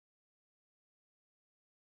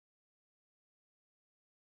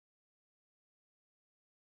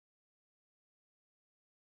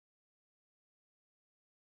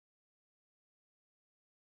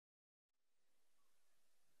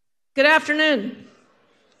Good afternoon.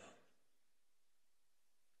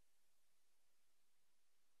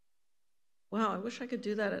 Wow, I wish I could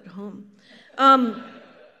do that at home.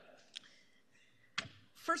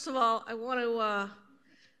 First of all, I want to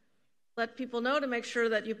let people know to make sure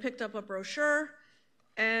that you picked up a brochure,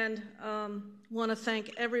 and want to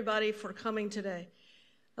thank everybody for coming today.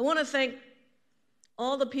 I want to thank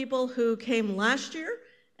all the people who came last year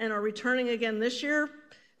and are returning again this year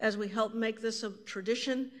as we help make this a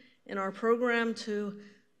tradition in our program to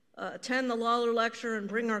attend the Lawler lecture and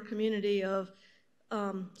bring our community of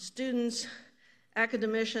students,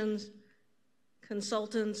 academicians,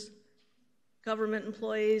 consultants, government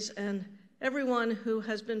employees, and everyone who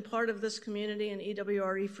has been part of this community and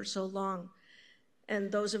EWRE for so long,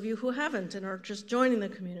 and those of you who haven't and are just joining the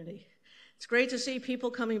community. It's great to see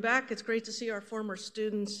people coming back. It's great to see our former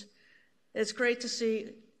students. It's great to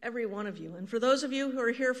see every one of you. And for those of you who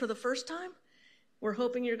are here for the first time, we're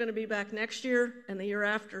hoping you're going to be back next year and the year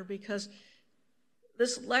after, because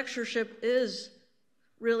this lectureship is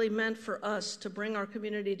really meant for us to bring our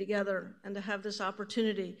community together and to have this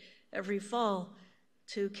opportunity every fall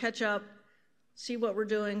to catch up, see what we're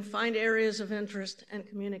doing, find areas of interest, and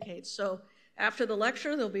communicate. So after the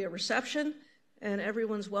lecture, there'll be a reception, and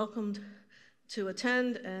everyone's welcomed to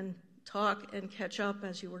attend and talk and catch up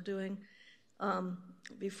as you were doing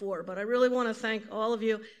before. But I really want to thank all of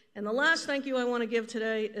you. And the last thank you I want to give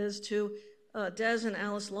today is to Des and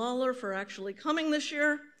Alice Lawler for actually coming this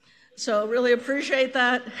year. So really appreciate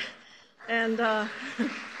that. And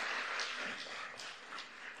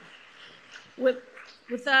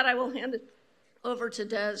with that, I will hand it over to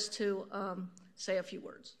Des to say a few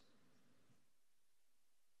words.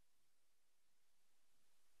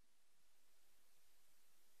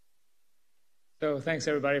 So thanks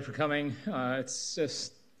everybody for coming. It's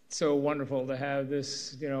just so wonderful to have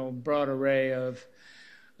this, broad array of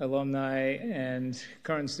alumni and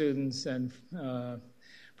current students and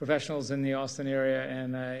professionals in the Austin area,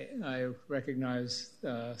 and I recognize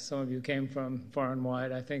some of you came from far and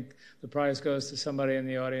wide. I think the prize goes to somebody in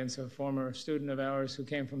the audience, a former student of ours who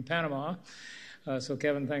came from Panama. So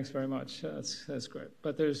Kevin, thanks very much. That's great.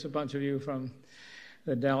 But there's a bunch of you from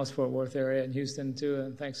the Dallas-Fort Worth area and Houston too,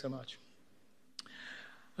 and thanks so much.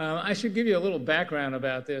 I should give you a little background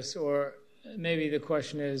about this, or maybe the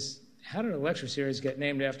question is, how did a lecture series get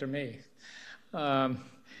named after me?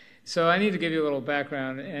 So I need to give you a little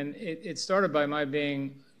background, and it started by my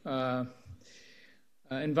being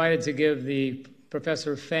invited to give the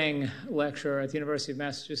Professor Feng lecture at the University of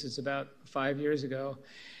Massachusetts about 5 years ago.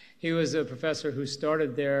 He was a professor who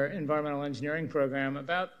started their environmental engineering program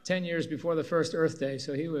about 10 years before the first Earth Day,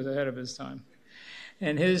 so he was ahead of his time.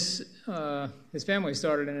 And his family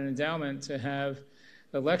started an endowment to have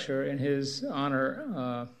a lecture in his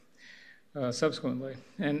honor subsequently.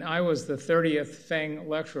 And I was the 30th Feng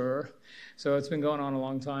lecturer, so it's been going on a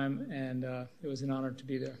long time, and it was an honor to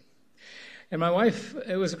be there. And my wife,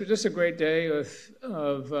 it was just a great day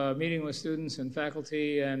of meeting with students and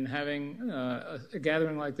faculty and having a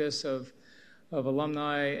gathering like this of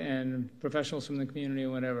alumni and professionals from the community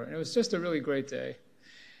and whatever. And it was just a really great day.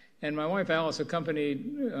 And my wife, Alice, accompanied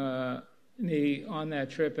me on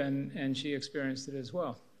that trip, and she experienced it as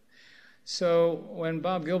well. So when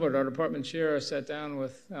Bob Gilbert, our department chair, sat down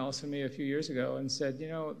with Alice and me a few years ago and said,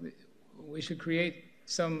 we should create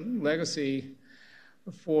some legacy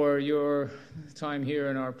for your time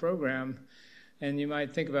here in our program, and you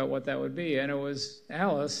might think about what that would be. And it was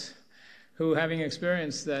Alice who, having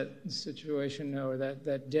experienced that situation or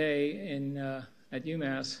that day at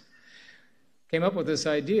UMass, came up with this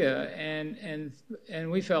idea, and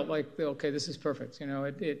we felt like, okay, this is perfect.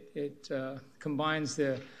 It combines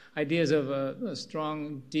the ideas of a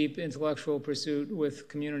strong, deep intellectual pursuit with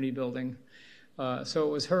community building. So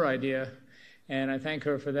it was her idea, and I thank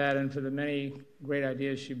her for that and for the many great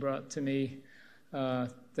ideas she brought to me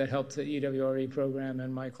that helped the EWRE program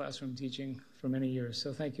and my classroom teaching for many years.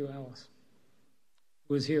 So thank you, Alice,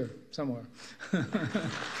 who is here somewhere.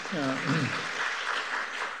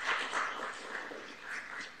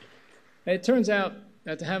 It turns out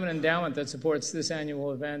that to have an endowment that supports this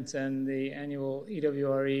annual event and the annual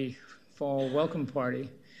EWRE Fall Welcome Party,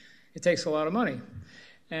 it takes a lot of money.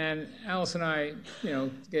 And Alice and I,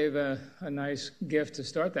 gave a nice gift to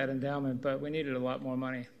start that endowment, but we needed a lot more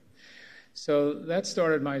money. So that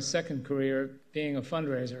started my second career, being a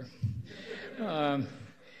fundraiser.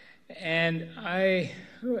 And I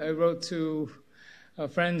wrote to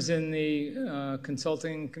friends in the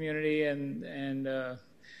consulting community and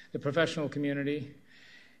the professional community,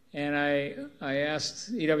 And I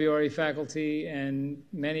asked EWRE faculty and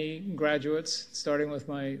many graduates, starting with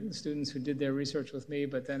my students who did their research with me,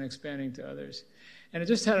 but then expanding to others. And it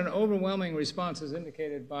just had an overwhelming response, as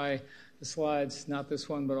indicated by the slides, not this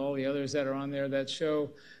one, but all the others that are on there, that show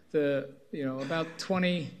about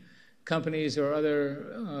 20 companies or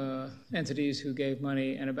other entities who gave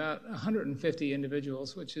money, and about 150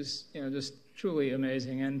 individuals, which is just truly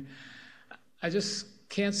amazing. And I just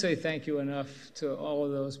can't say thank you enough to all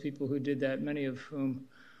of those people who did that, many of whom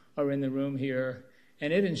are in the room here.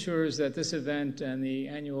 And it ensures that this event and the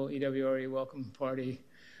annual EWRE Welcome Party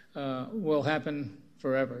will happen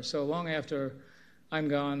forever. So long after I'm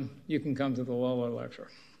gone, you can come to the Lawler lecture.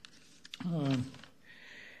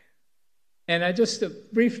 And just a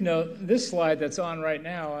brief note, this slide that's on right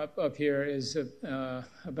now up here is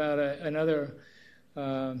about another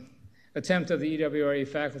attempt of the EWRE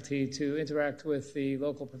faculty to interact with the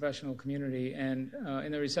local professional community. And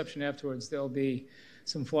in the reception afterwards, there'll be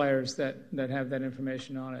some flyers that have that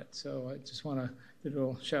information on it. So I just want to give a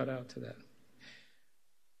little shout out to that.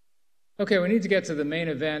 Okay, we need to get to the main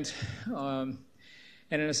event. And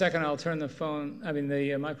in a second, I'll turn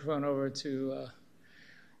the microphone over to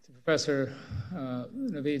Professor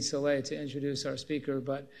Naveed Saleh to introduce our speaker.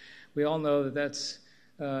 But we all know that that's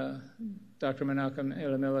Dr. Menachem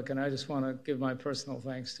Elimelech, and I just want to give my personal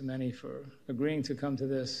thanks to Meni for agreeing to come to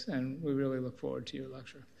this, and we really look forward to your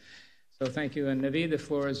lecture. So thank you, and Naveed, the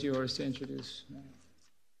floor is yours to introduce Meni.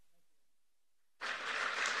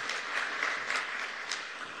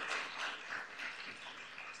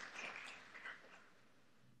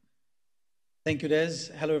 Thank you,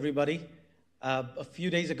 Des. Hello, everybody. A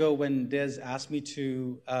few days ago, when Des asked me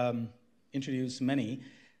to introduce Meni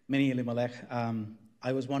Elimelech,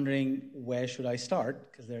 I was wondering where should I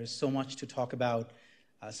start, because there's so much to talk about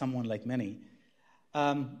someone like Meni.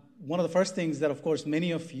 One of the first things that, of course,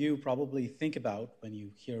 many of you probably think about when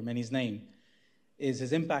you hear Meni's name is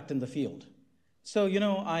his impact in the field. So,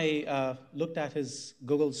 I looked at his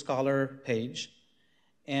Google Scholar page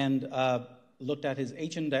and looked at his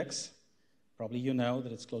H-index. Probably you know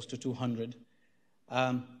that it's close to 200.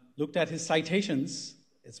 Looked at his citations.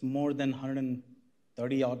 It's more than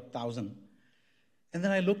 130-odd thousand. And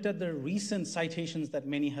then I looked at the recent citations that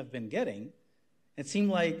many have been getting. It seemed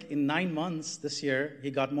like in 9 months this year,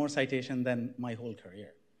 he got more citation than my whole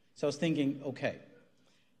career. So I was thinking, okay,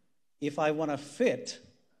 if I want to fit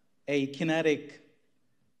a kinetic,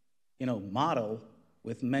 model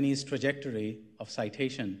with Meni's trajectory of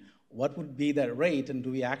citation, what would be that rate, and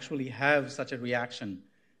do we actually have such a reaction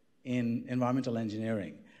in environmental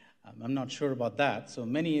engineering? I'm not sure about that. So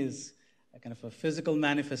Meni is a kind of a physical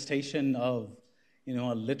manifestation of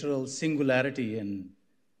a literal singularity in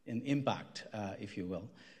impact, if you will.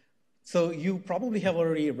 So you probably have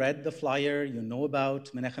already read the flyer. You know about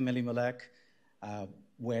Menachem Elimelech,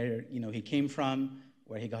 where he came from,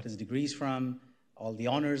 where he got his degrees from, all the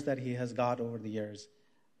honors that he has got over the years.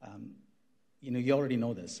 You already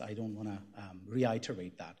know this. I don't want to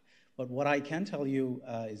reiterate that. But what I can tell you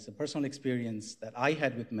is a personal experience that I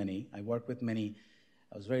had with Meni. I worked with Meni.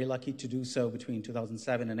 I was very lucky to do so between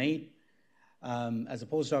 2007 and 2008. As a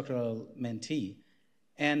postdoctoral mentee.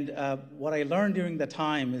 And what I learned during that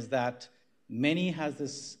time is that Meni has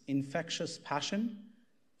this infectious passion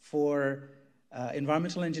for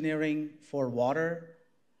environmental engineering, for water.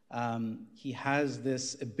 He has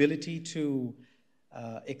this ability to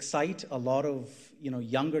excite a lot of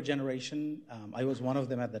younger generation. I was one of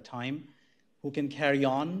them at the time, who can carry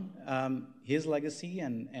on his legacy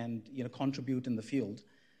and contribute in the field.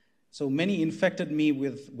 So Meni infected me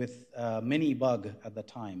with Meni bug at the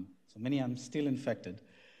time. So Meni, I'm still infected.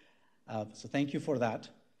 So thank you for that.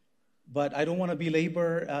 But I don't want to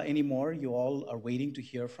belabor anymore. You all are waiting to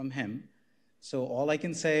hear from him. So all I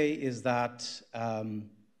can say is that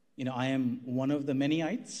I am one of the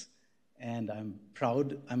Meniites, and I'm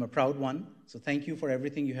proud. I'm a proud one. So thank you for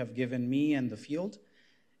everything you have given me and the field.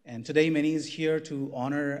 And today Meni is here to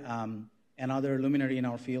honor another luminary in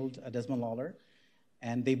our field, Desmond Lawler.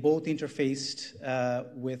 And they both interfaced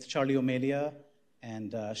with Charlie O'Malley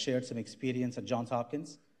and shared some experience at Johns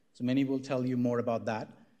Hopkins. So Meni will tell you more about that.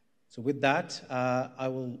 So with that, I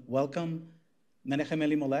will welcome Menachem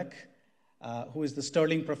Elimelech, who is the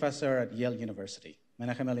Sterling Professor at Yale University.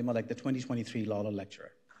 Menachem Elimelech, the 2023 Lawler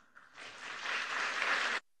Lecturer.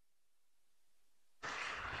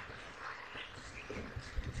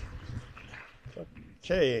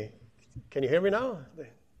 Okay, can you hear me now?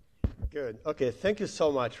 Good. Okay, thank you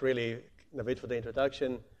so much, really, Naveed, for the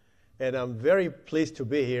introduction. And I'm very pleased to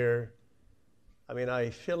be here. I mean, I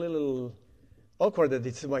feel a little awkward that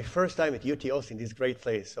it's my first time at UT Austin, this great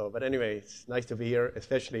place. So, but anyway, it's nice to be here,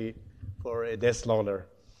 especially for Des Lawler.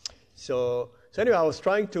 So anyway, I was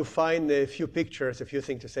trying to find a few pictures, a few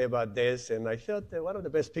things to say about Des, and I thought one of the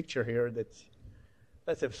best picture here.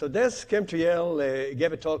 That's it. So Des came to Yale,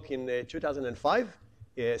 gave a talk in 2005,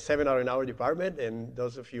 a seminar in our department, and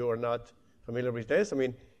those of you who are not familiar with Des, I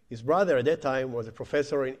mean, his brother at that time was a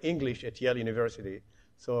professor in English at Yale University.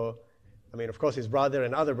 So, I mean, of course, his brother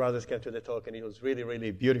and other brothers came to the talk, and it was really,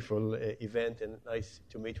 really beautiful event and nice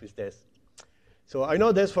to meet with Des. So I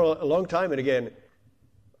know Des for a long time, and again,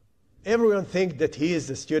 everyone thinks that he is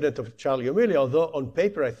a student of Charlie O'Malley, although on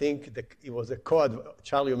paper I think that he was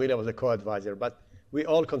Charlie O'Malley was a co-advisor, but we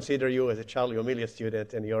all consider you as a Charlie O'Malley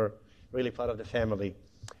student, and you're really part of the family.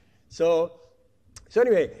 So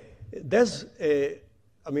anyway, Des,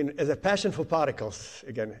 I mean, as a passion for particles,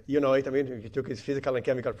 again, you know it, I mean, he took his physical and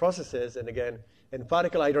chemical processes, and again, and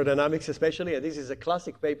particle hydrodynamics especially, and this is a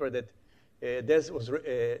classic paper that Des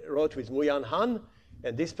wrote with Muyan Han,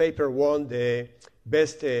 and this paper won the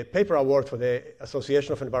best paper award for the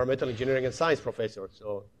Association of Environmental Engineering and Science professors.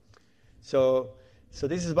 So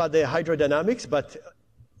this is about the hydrodynamics, but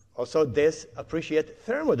also Des appreciates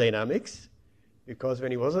thermodynamics, because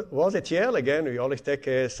when he was at Yale, again, we always take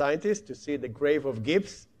a scientist to see the grave of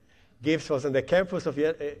Gibbs. Gibbs was on the campus of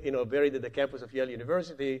Yale, buried at the campus of Yale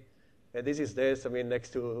University, and this is Des, I mean,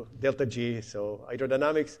 next to delta G. So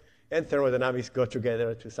hydrodynamics and thermodynamics go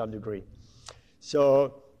together to some degree.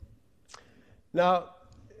 So now,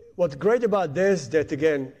 what's great about Des that,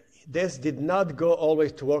 again, Des did not go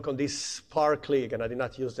always to work on these sparkly, again, I did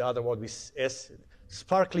not use the other word with S,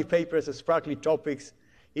 sparkly papers and sparkly topics.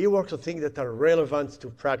 He worked on things that are relevant to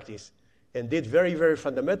practice and did very, very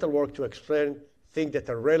fundamental work to explain things that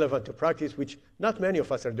are relevant to practice, which not many of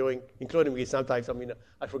us are doing, including me sometimes. I mean,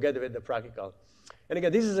 I forget about the practical. And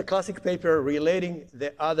again, this is a classic paper relating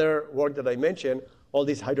the other work that I mentioned, all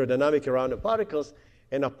these hydrodynamic around the particles,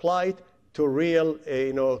 and applied to real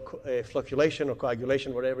flocculation or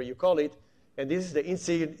coagulation, whatever you call it. And this is the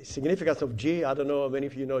insignificance of G. I don't know how many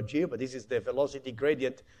of you know G, but this is the velocity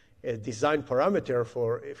gradient design parameter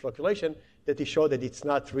for flocculation that he showed that it's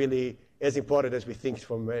not really as important as we think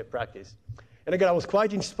from practice. And again, I was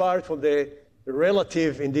quite inspired from the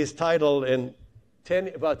relative in this title, and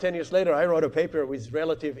about 10 years later, I wrote a paper with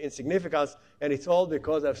relative insignificance, and it's all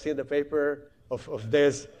because I've seen the paper of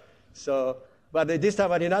Des. So, but this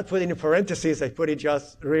time I did not put it in parentheses, I put it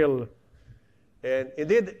just real. And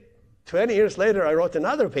indeed, 20 years later, I wrote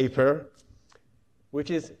another paper,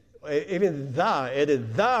 which is even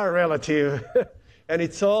added the relative, and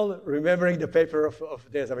it's all remembering the paper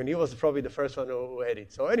of Des. I mean, he was probably the first one who had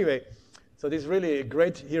it. So anyway, so this is really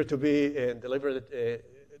great here to be and deliver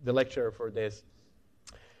the lecture for Des.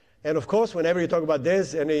 And of course, whenever you talk about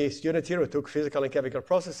Des, any student here who took physical and chemical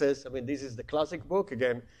processes, I mean, this is the classic book.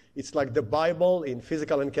 Again, it's like the Bible in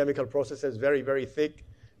physical and chemical processes, very, very thick,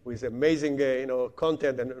 with amazing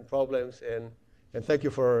content and problems. And thank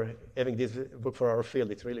you for having this book for our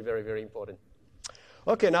field. It's really very, very important.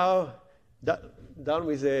 Okay, now done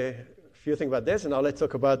with a few things about this, and now let's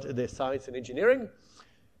talk about the science and engineering.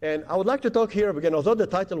 And I would like to talk here, again, although the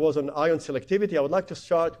title was on ion selectivity, I would like to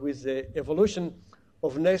start with the evolution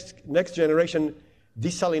of next generation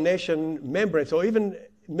desalination membranes, or even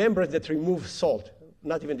membranes that remove salt,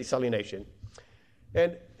 not even desalination.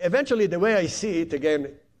 And eventually, the way I see it,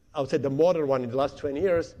 again, I would say the modern one in the last 20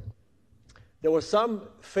 years, there was some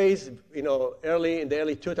phase, early in the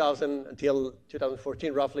early 2000 until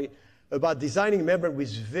 2014, roughly, about designing membrane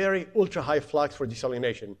with very ultra-high flux for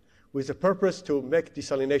desalination, with the purpose to make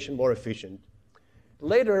desalination more efficient.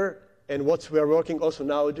 Later, and what we are working also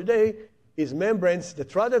now today, is membranes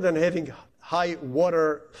that rather than having high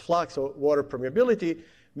water flux or water permeability,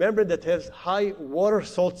 membrane that has high water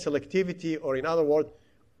salt selectivity, or in other words,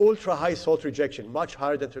 ultra-high salt rejection, much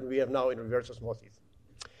higher than what we have now in reverse osmosis.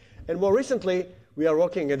 And more recently, we are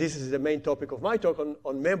working, and this is the main topic of my talk,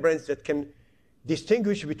 on membranes that can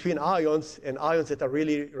distinguish between ions and ions that are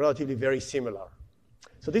really relatively very similar.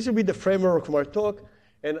 So this will be the framework of my talk,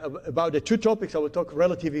 and about the two topics I will talk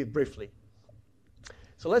relatively briefly.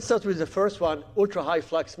 So let's start with the first one, ultra-high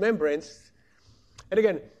flux membranes. And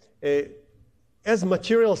again, as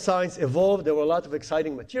material science evolved, there were a lot of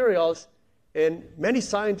exciting materials, and many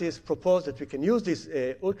scientists proposed that we can use these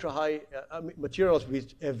ultra-high materials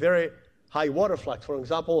with a very high water flux. For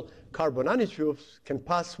example, carbon nanotubes can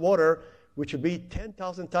pass water, which would be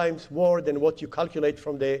 10,000 times more than what you calculate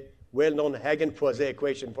from the well-known Hagen-Poiseuille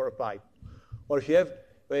equation for a pipe. Or if you have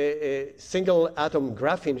a single atom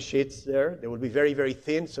graphene sheets there, they will be very, very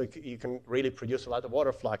thin, so you can really produce a lot of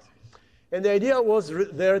water flux. And the idea was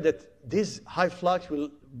there that this high flux will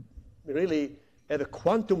really have a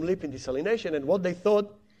quantum leap in desalination. And what they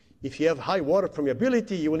thought, if you have high water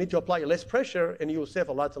permeability, you will need to apply less pressure, and you will save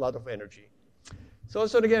a lot of energy. So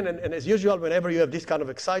again, and as usual, whenever you have this kind of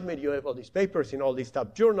excitement, you have all these papers in all these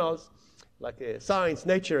top journals, like Science,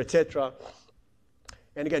 Nature, etc.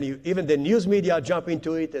 And again, even the news media jump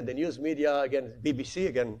into it, and the news media, again, BBC,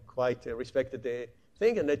 again, quite respected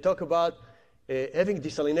thing, and they talk about having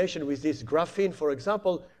desalination with this graphene, for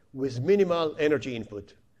example, with minimal energy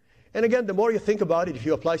input. And again, the more you think about it, if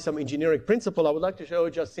you apply some engineering principle, I would like to show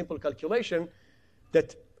you just simple calculation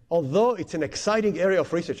that although it's an exciting area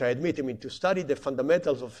of research, I admit, to study the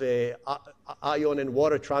fundamentals of ion and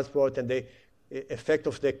water transport and the effect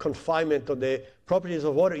of the confinement on the properties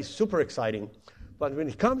of water is super exciting. But when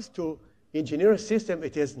it comes to engineering system,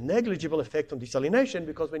 it has negligible effect on desalination,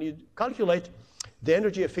 because when you calculate the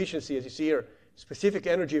energy efficiency, as you see here, specific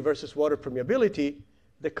energy versus water permeability,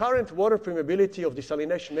 the current water permeability of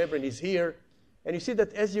desalination membrane is here. And you see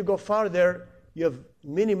that as you go farther, you have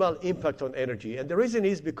minimal impact on energy. And the reason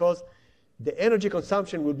is because the energy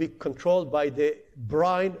consumption will be controlled by the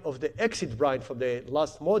brine of the exit brine from the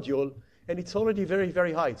last module. And it's already very,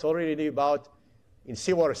 very high. It's already about, in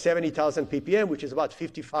seawater, 70,000 ppm, which is about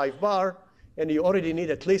 55 bar. And you already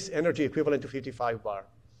need at least energy equivalent to 55 bar.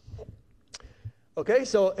 Okay,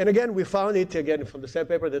 so, and again, we found it, again, from the same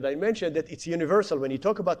paper that I mentioned, that it's universal. When you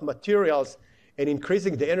talk about materials and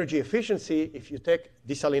increasing the energy efficiency, if you take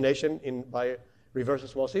desalination by reverse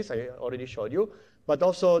osmosis, I already showed you, but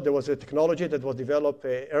also there was a technology that was developed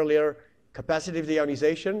earlier, capacitive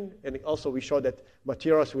deionization, and also we showed that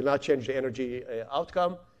materials will not change the energy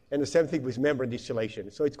outcome, and the same thing with membrane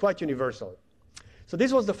distillation. So it's quite universal. So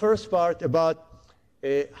this was the first part about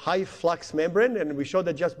a high flux membrane, and we showed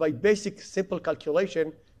that just by basic simple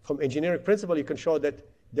calculation from engineering principle, you can show that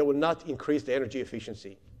they will not increase the energy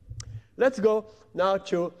efficiency. Let's go now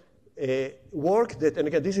to work that, and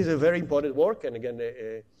again, this is a very important work, and again,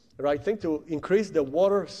 the right thing to increase the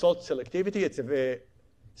water salt selectivity. It's a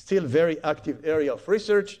still very active area of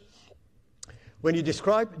research. When you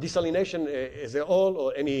describe desalination as a whole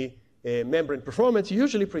or any membrane performance, you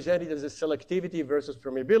usually present it as a selectivity versus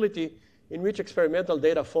permeability, in which experimental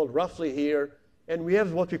data fall roughly here, and we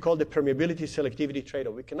have what we call the permeability selectivity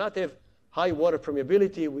trade-off. We cannot have high water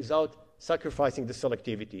permeability without sacrificing the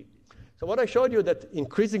selectivity. So what I showed you, that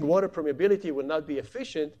increasing water permeability will not be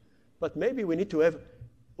efficient, but maybe we need to have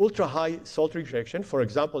ultra-high salt rejection. For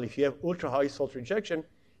example, if you have ultra-high salt rejection,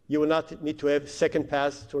 you will not need to have second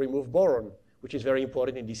pass to remove boron, which is very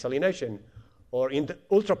important in desalination. Or in the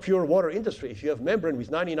ultra-pure water industry, if you have membrane with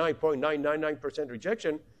 99.999%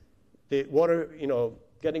 rejection, the water,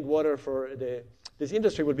 getting water for this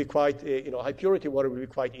industry would be quite, high purity water would be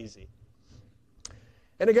quite easy.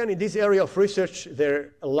 And again, in this area of research, there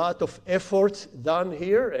are a lot of efforts done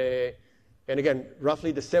here. And again,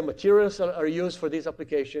 roughly the same materials are used for these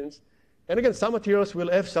applications. And again, some materials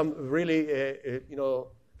will have some really,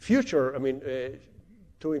 future,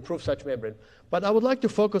 to improve such membrane. But I would like to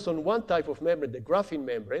focus on one type of membrane, the graphene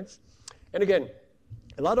membranes. And again,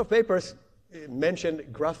 a lot of papers mentioned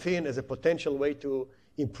graphene as a potential way to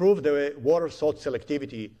improve the water salt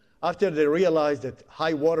selectivity after they realized that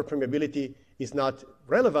high water permeability is not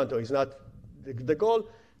relevant or is not the goal.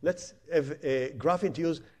 Let's have graphene to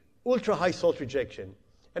use ultra-high salt rejection.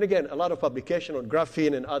 And again, a lot of publication on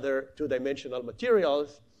graphene and other two-dimensional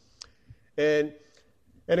materials. And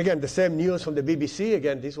again, the same news from the BBC.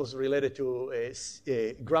 Again, this was related to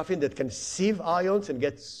graphene that can sieve ions and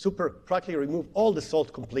practically remove all the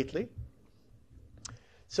salt completely.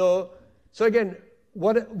 So again,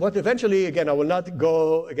 what eventually, again, I will not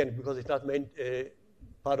go, again, because it's not main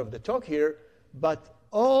part of the talk here, but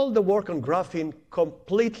all the work on graphene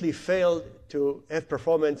completely failed to have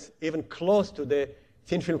performance even close to the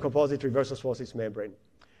thin film composite reverse osmosis membrane.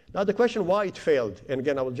 Now the question why it failed, and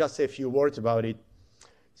again, I will just say a few words about it.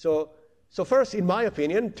 So first, in my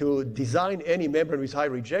opinion, to design any membrane with high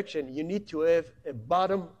rejection, you need to have a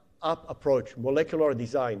bottom-up approach, molecular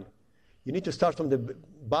design. You need to start from the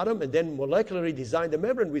bottom and then molecularly design the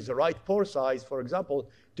membrane with the right pore size, for example,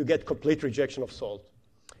 to get complete rejection of salt.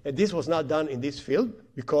 And this was not done in this field,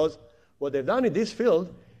 because what they've done in this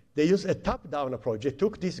field, they used a top-down approach. They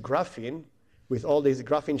took this graphene with all these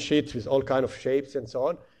graphene sheets with all kinds of shapes and so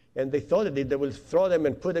on, and they thought that they will throw them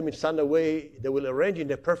and put them in some way, they will arrange in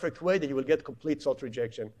the perfect way that you will get complete salt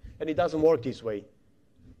rejection. And it doesn't work this way.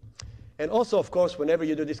 And also, of course, whenever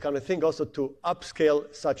you do this kind of thing, also to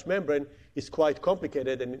upscale such membrane is quite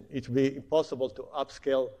complicated, and it will be impossible to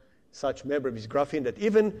upscale such membrane with graphene that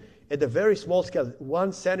even at a very small scale,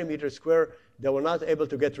 1 centimeter square, they were not able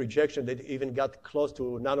to get rejection. They even got close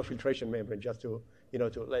to nanofiltration membrane, just to,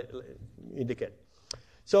 indicate.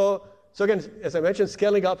 So again, as I mentioned,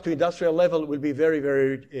 scaling up to industrial level will be very,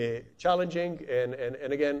 very challenging.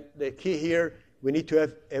 And again, the key here, we need to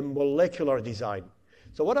have a molecular design.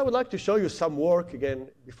 So what I would like to show you some work, again,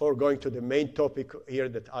 before going to the main topic here,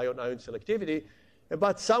 that ion-ion selectivity,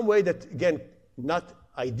 about some way that, again, not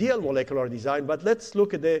ideal molecular design, but let's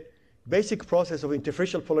look at the basic process of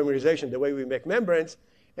interfacial polymerization, the way we make membranes,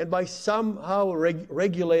 and by somehow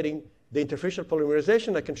regulating the interfacial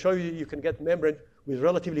polymerization, I can show you can get membrane with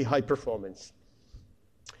relatively high performance.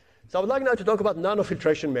 So I would like now to talk about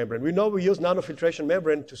nanofiltration membrane. We know we use nanofiltration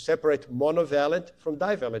membrane to separate monovalent from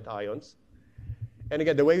divalent ions. And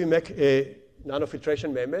again, the way we make a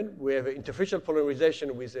nanofiltration membrane, we have interfacial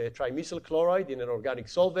polymerization with a trimethyl chloride in an organic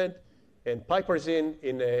solvent and piperazine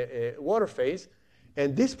in a water phase.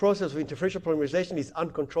 And this process of interfacial polymerization is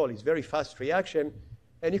uncontrolled. It's very fast reaction.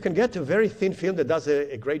 And you can get a very thin film that does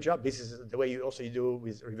a great job. This is the way you also do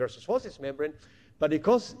with reverse osmosis membrane. But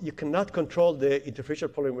because you cannot control the interfacial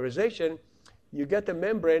polymerization, you get a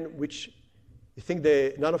membrane which, you think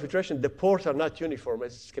the nanofiltration, the pores are not uniform,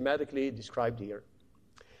 as schematically described here.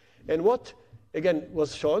 And what, again,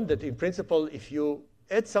 was shown that in principle, if you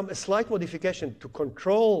add a slight modification to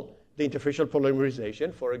control the interfacial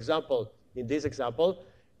polymerization, for example, in this example,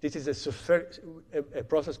 this is a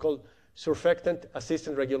process called surfactant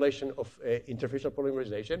assistant regulation of interfacial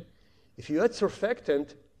polymerization. If you add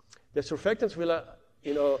surfactant, the surfactants will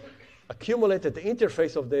accumulate at the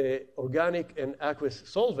interface of the organic and aqueous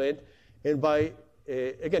solvent, and by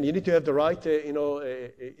again, you need to have the right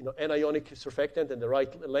anionic surfactant and the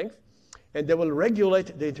right length, and they will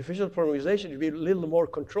regulate the interfacial polymerization to be a little more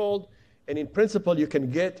controlled, and in principle you can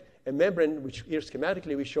get a membrane, which here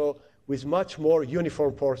schematically we show, with much more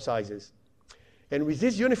uniform pore sizes. And with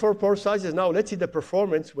these uniform pore sizes, now let's see the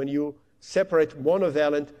performance when you separate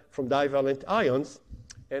monovalent from divalent ions.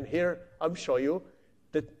 And here I'll show you.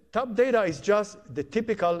 The top data is just the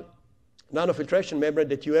typical nanofiltration membrane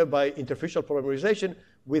that you have by interfacial polymerization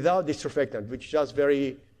without this surfactant, which is just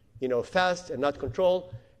very fast and not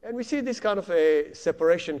controlled. And we see this kind of a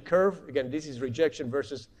separation curve. Again, this is rejection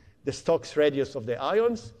versus the Stokes radius of the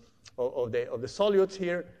ions, of the solutes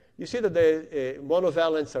here. You see that the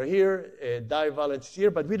monovalents are here, divalents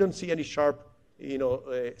here, but we don't see any sharp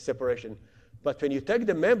separation. But when you take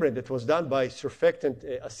the membrane that was done by surfactant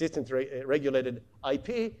assistant regulated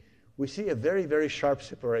IP, we see a very, very sharp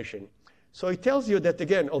separation. So it tells you that,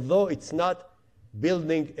 again, although it's not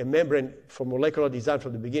building a membrane for molecular design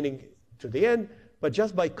from the beginning to the end, but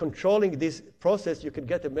just by controlling this process, you can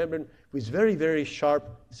get a membrane with very, very sharp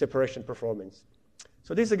separation performance.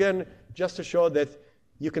 So this, again, just to show that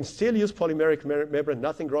you can still use polymeric membrane,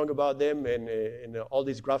 nothing wrong about them, and all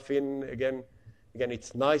this graphene, again,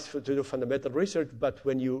 it's nice to do fundamental research, but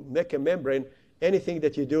when you make a membrane, anything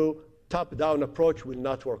that you do top-down approach will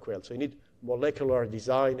not work well. So you need molecular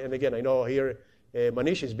design. And again, I know here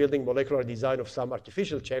Manish is building molecular design of some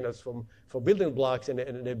artificial channels for building blocks, and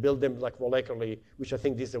they build them like molecularly, which I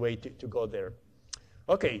think this is the way to go there.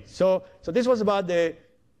 Okay, so this was about the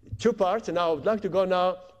two parts, and now I would like to go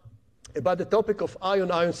now about the topic of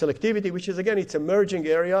ion-ion selectivity, which is, again, it's an emerging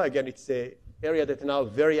area. Again, it's an area that is now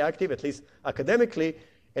very active, at least academically,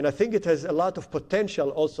 and I think it has a lot of potential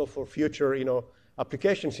also for future,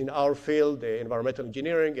 applications in our field, environmental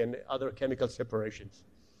engineering and other chemical separations.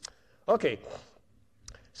 Okay,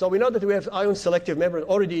 so we know that we have ion-selective membrane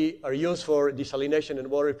already are used for desalination and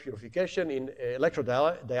water purification. In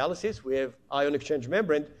electrodialysis, we have ion exchange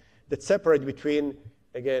membrane that separate between,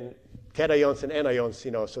 again, cations and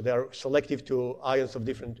anions, so they are selective to ions of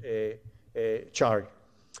different charge.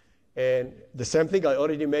 And the same thing I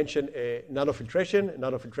already mentioned, nanofiltration.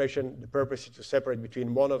 Nanofiltration, the purpose is to separate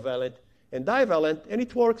between monovalent and divalent, and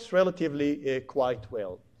it works relatively quite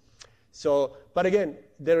well. So, but again,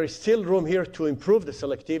 there is still room here to improve the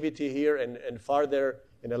selectivity here and further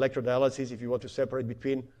in electrodialysis if you want to separate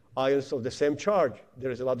between ions of the same charge.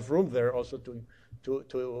 There is a lot of room there also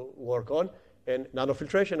to work on. And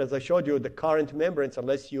nanofiltration, as I showed you, the current membranes,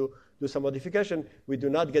 unless you do some modification, we do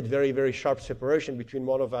not get very, very sharp separation between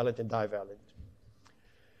monovalent and divalent.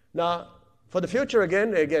 Now, for the future,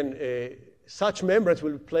 again, such membranes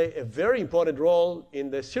will play a very important role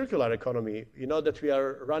in the circular economy. You know that we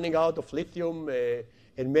are running out of lithium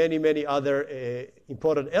and many, many other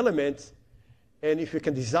important elements. And if you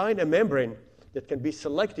can design a membrane that can be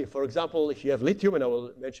selective, for example, if you have lithium, and I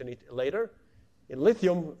will mention it later, and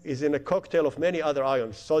lithium is in a cocktail of many other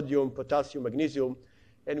ions, sodium, potassium, magnesium,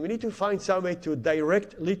 and we need to find some way to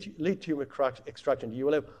direct lithium extraction. You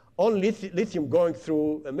will have only lithium going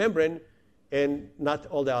through a membrane, and not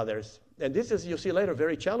all the others. And this is, you'll see later,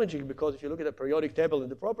 very challenging because if you look at the periodic table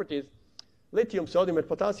and the properties, lithium, sodium, and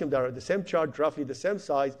potassium, they are the same charge, roughly the same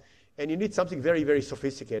size, and you need something very, very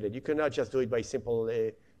sophisticated. You cannot just do it by simple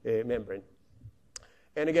membrane.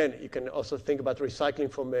 And again, you can also think about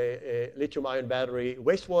recycling from a lithium-ion battery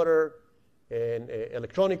wastewater and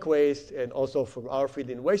electronic waste, and also from our field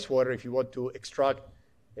in wastewater if you want to extract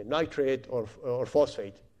a nitrate or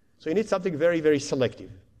phosphate. So you need something very, very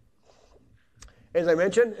selective. As I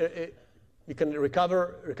mentioned, you can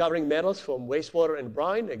recovering metals from wastewater and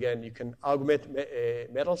brine. Again, you can augment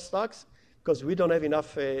metal stocks because we don't have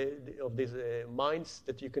enough of these mines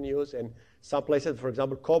that you can use. And some places, for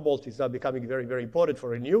example, cobalt is now becoming very, very important for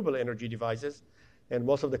renewable energy devices. And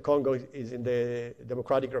most of the Congo is in the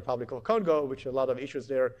Democratic Republic of Congo, which a lot of issues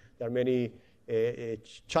there. There are many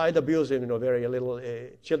child abuse, and very little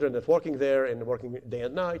children that working there and working day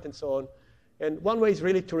and night and so on. And one way is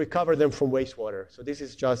really to recover them from wastewater. So this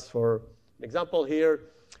is just for an example here.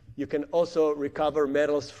 You can also recover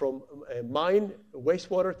metals from mine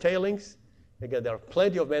wastewater tailings. Again, there are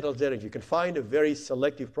plenty of metals there. If you can find a very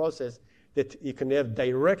selective process that you can have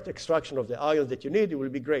direct extraction of the ions that you need, it will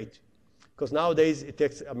be great. Because nowadays it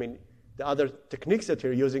takes, the other techniques that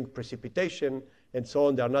you're using, precipitation and so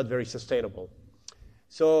on, they are not very sustainable.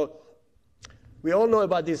 So we all know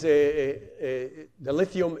about this, the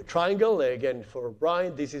lithium triangle. Again, for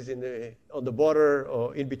brine, this is on the border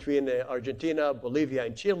or in between Argentina, Bolivia,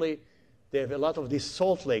 and Chile. They have a lot of these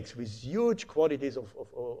salt lakes with huge quantities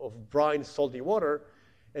of brine, salty water.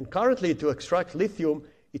 And currently, to extract lithium,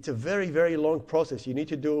 it's a very, very long process. You need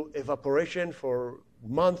to do evaporation for a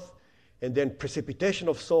month, and then precipitation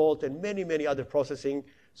of salt, and many, many other processing.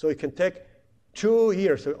 So it can take 2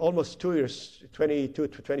 years, so almost 2 years, 22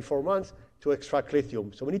 to 24 months, to extract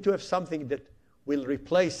lithium. So we need to have something that will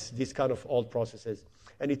replace these kind of old processes.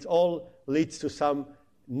 And it all leads to some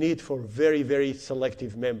need for very, very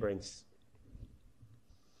selective membranes.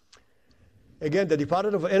 Again, the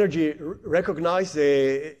Department of Energy recognized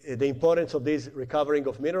the importance of this recovering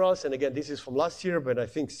of minerals. And again, this is from last year, but I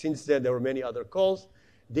think since then there were many other calls.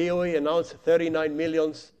 DOE announced $39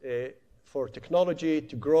 million for technology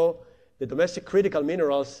to grow the domestic critical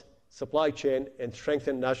minerals supply chain and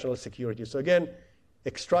strengthen national security. So again,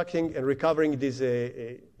 extracting and recovering these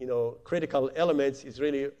critical elements is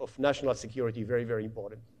really of national security, very, very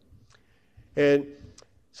important. And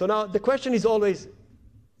so now the question is always,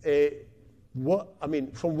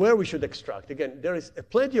 from where we should extract. Again, there is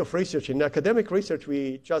plenty of research. In academic research,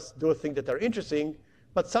 we just do things that are interesting,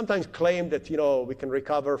 but sometimes claim that, we can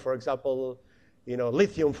recover, for example,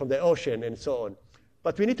 lithium from the ocean and so on.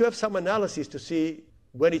 But we need to have some analysis to see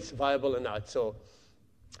when it's viable or not. So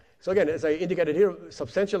again, as I indicated here,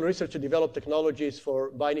 substantial research to develop technologies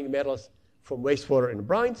for mining metals from wastewater and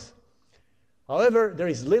brines. However, there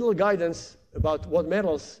is little guidance about what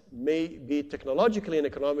metals may be technologically and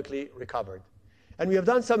economically recovered. And we have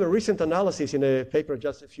done some recent analysis in a paper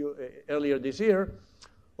just earlier this year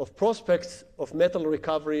of prospects of metal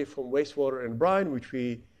recovery from wastewater and brine, which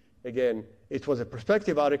it was a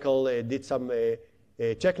prospective article, did some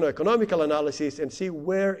techno-economical analysis and see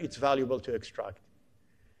where it's valuable to extract.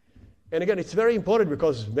 And again, it's very important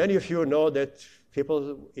because many of you know that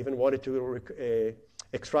people even wanted to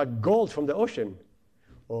extract gold from the ocean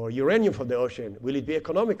or uranium from the ocean. Will it be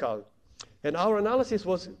economical? And our analysis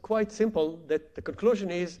was quite simple, that the conclusion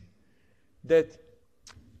is that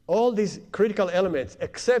all these critical elements,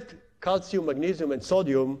 except calcium, magnesium, and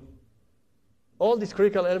sodium, all these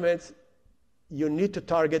critical elements, you need to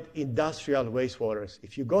target industrial wastewaters.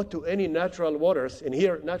 If you go to any natural waters, and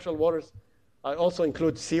here natural waters, I also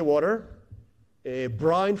include seawater,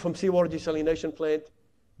 brine from seawater desalination plant,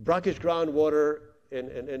 brackish groundwater,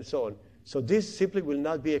 and so on. So this simply will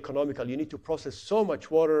not be economical. You need to process so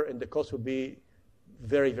much water, and the cost will be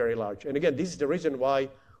very, very large. And again, this is the reason why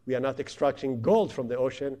we are not extracting gold from the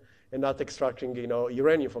ocean and not extracting,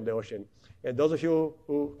 uranium from the ocean. And those of you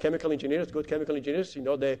who chemical engineers, good chemical engineers,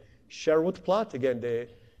 the Sherwood plot. Again,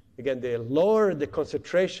 the lower the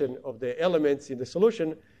concentration of the elements in the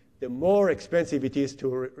solution, the more expensive it is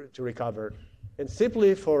to recover. And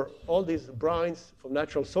simply for all these brines from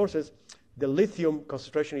natural sources, the lithium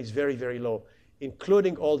concentration is very, very low,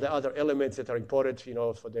 including all the other elements that are important,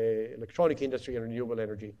 for the electronic industry and renewable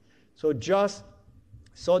energy. So just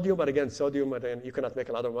sodium, but again, you cannot make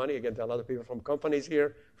a lot of money. Again, there are a lot of people from companies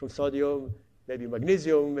here, from sodium, maybe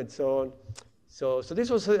magnesium, and so on. So this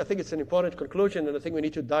was, I think it's an important conclusion, and I think we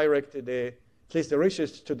need to direct at least the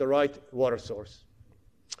research to the right water source.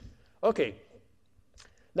 Okay.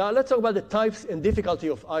 Now let's talk about the types and difficulty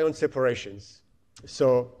of ion separations.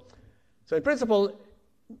 So in principle,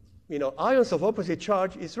 ions of opposite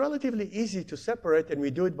charge is relatively easy to separate, and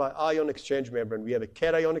we do it by ion exchange membrane. We have a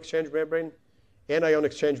cation exchange membrane, anion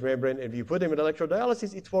exchange membrane, and if you put them in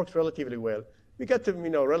electrodialysis, it works relatively well. We get to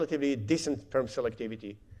relatively decent term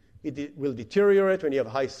selectivity. It will deteriorate when you have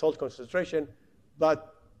high salt concentration,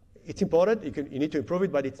 but it's important. You need to improve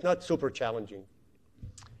it, but it's not super challenging.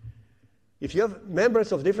 If you have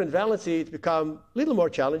membranes of different valency, it becomes a little more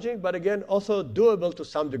challenging, but again, also doable to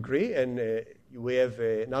some degree. And we have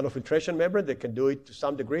a nanofiltration membrane that can do it to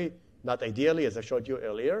some degree, not ideally, as I showed you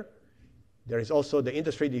earlier. There is also the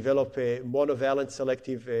industry develop a monovalent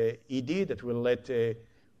selective ED that will let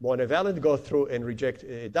monovalent go through and reject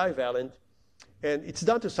divalent. And it's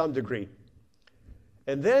done to some degree.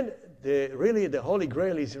 And then really the holy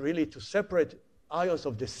grail is really to separate ions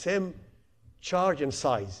of the same charge and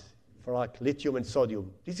size, for like lithium and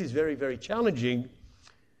sodium. This is very, very challenging.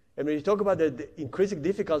 And when you talk about the increasing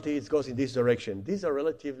difficulty, it goes in this direction. These are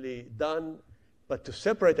relatively done, but to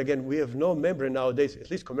separate, again, we have no membrane nowadays, at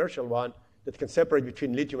least commercial one, that can separate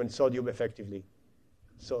between lithium and sodium effectively.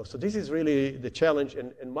 So this is really the challenge,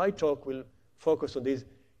 and my talk will focus on these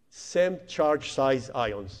same charge size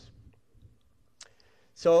ions.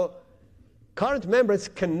 So current membranes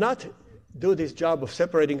cannot do this job of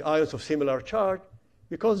separating ions of similar charge,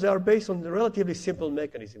 because they are based on a relatively simple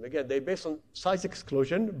mechanism. Again, they're based on size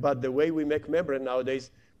exclusion, but the way we make membrane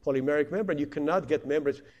nowadays, polymeric membrane, you cannot get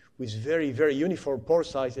membranes with very, very uniform pore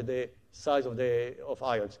size at the size of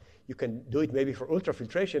ions. You can do it maybe for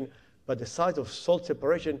ultrafiltration, but the size of salt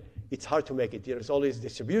separation, it's hard to make it. There's always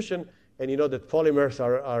distribution, and you know that polymers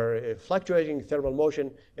are fluctuating thermal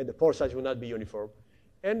motion, and the pore size will not be uniform.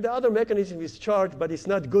 And the other mechanism is charge, but it's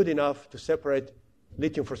not good enough to separate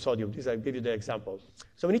lithium for sodium. I'll give you the example.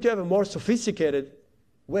 So we need to have a more sophisticated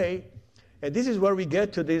way, and this is where we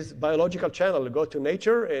get to this biological channel. We go to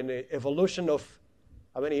nature and evolution of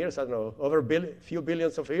how many years? I don't know, over a few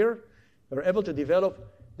billions of years. We're able to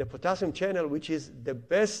develop the potassium channel, which is the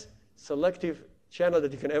best selective channel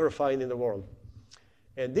that you can ever find in the world.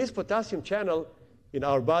 And this potassium channel in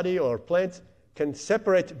our body or plants can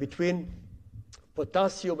separate between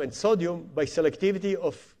potassium and sodium by selectivity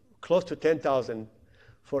of close to 10,000.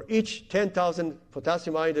 For each 10,000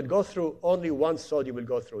 potassium ion that go through, only one sodium will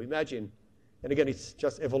go through. Imagine. And again, it's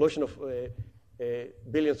just evolution of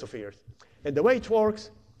billions of years. And the way it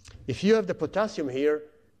works, if you have the potassium here,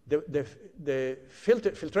 the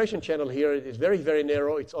filtration channel here is very, very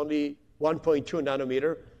narrow. It's only 1.2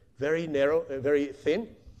 nanometer, very narrow, very thin.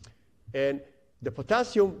 And the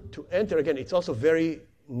potassium to enter, again, it's also very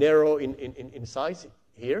narrow in size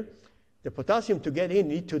here. The potassium to get in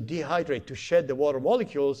need to dehydrate, to shed the water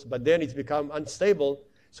molecules, but then it's become unstable,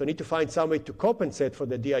 so need to find some way to compensate for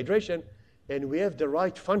the dehydration. And we have the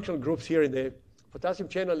right functional groups here in the potassium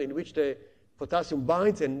channel in which the potassium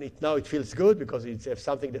binds, and now it feels good because it's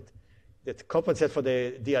something that compensates for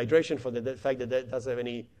the dehydration, for the fact that it doesn't have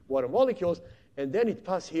any water molecules. And then it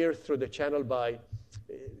passes here through the channel by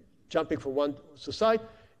jumping from one to side.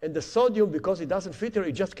 And the sodium, because it doesn't fit here,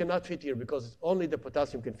 it just cannot fit here because only the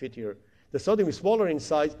potassium can fit here. The sodium is smaller in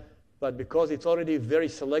size, but because it's already very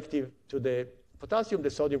selective to the potassium, the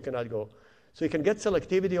sodium cannot go. So you can get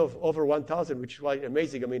selectivity of over 1,000, which is quite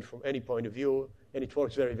amazing, from any point of view, and it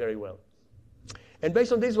works very, very well. And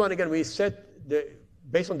based on this one, again, we set,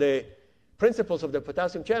 based on the principles of the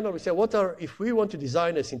potassium channel, we say, if we want to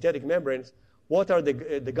design a synthetic membranes, what are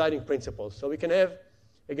the guiding principles? So we can have,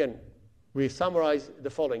 again, we summarize the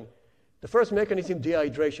following. The first mechanism,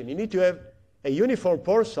 dehydration. You need to have a uniform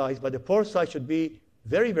pore size, but the pore size should be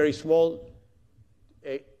very, very small,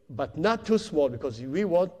 but not too small, because we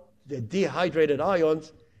want the dehydrated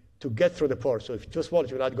ions to get through the pore. So if it's too small,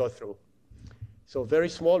 it will not go through. So very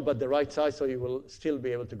small, but the right size, so you will still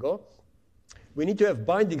be able to go. We need to have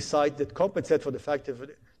binding site that compensate for the fact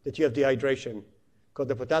that you have dehydration. Because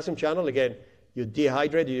the potassium channel, again, you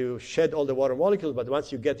dehydrate, you shed all the water molecules, but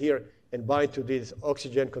once you get here and bind to these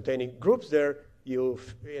oxygen-containing groups there,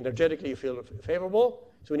 energetically you feel favorable.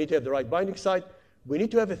 So we need to have the right binding site. We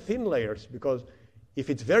need to have a thin layers, because if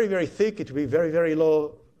it's very, very thick, it will be very, very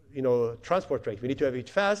low transport rate. We need to have it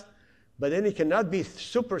fast, but then it cannot be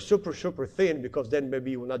super, super, super thin, because then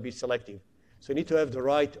maybe it will not be selective. So you need to have the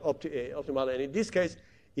right optimal. And in this case,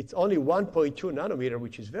 it's only 1.2 nanometer,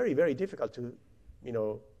 which is very, very difficult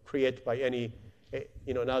to create by any,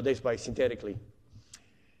 nowadays by synthetically.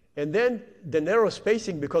 And then the narrow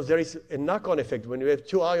spacing, because there is a knock-on effect. When you have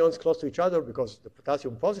two ions close to each other, because the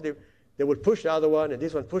potassium positive, they will push the other one, and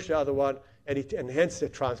this one push the other one, and it enhances the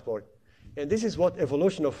transport. And this is what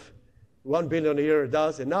evolution of 1 billion a year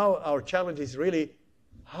does. And now our challenge is really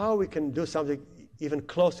how we can do something even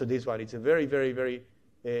close to this one. It's a very, very, very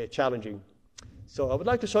challenging. So I would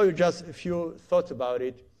like to show you just a few thoughts about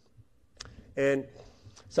it. And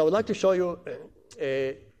so I would like to show you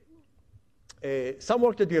some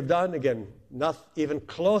work that we have done, again, not even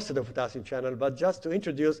close to the potassium channel, but just to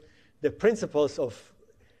introduce the principles of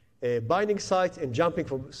binding sites and jumping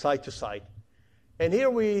from site to site. And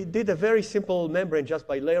here we did a very simple membrane just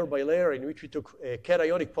by layer, in which we took a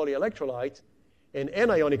cationic polyelectrolyte and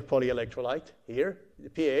anionic polyelectrolyte here, the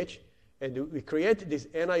pH, and we created this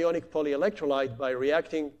anionic polyelectrolyte by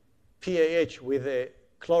reacting PAH with a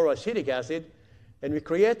chloroacetic acid, and we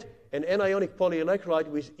create an anionic polyelectrolyte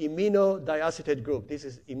with imino-diacetate group. This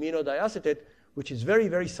is imino-diacetate, which is very,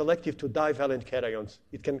 very selective to divalent cations.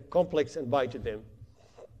 It can complex and bind to them.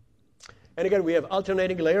 And again, we have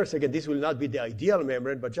alternating layers. Again, this will not be the ideal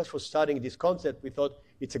membrane, but just for studying this concept, we thought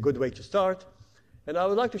it's a good way to start. And I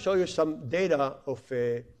would like to show you some data of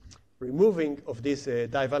removing of these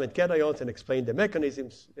divalent cations and explain the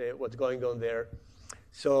mechanisms, what's going on there.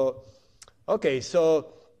 So, okay,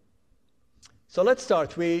 so let's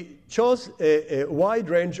start. We chose a wide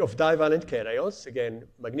range of divalent cations, again,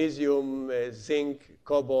 magnesium, zinc,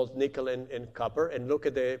 cobalt, nickel, and copper, and look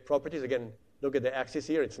at the properties. Again, look at the axis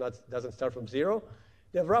here. It doesn't start from zero.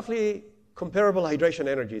 They have roughly comparable hydration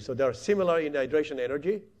energy, so they are similar in hydration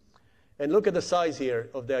energy. And look at the size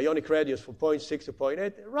here of the ionic radius from 0.6 to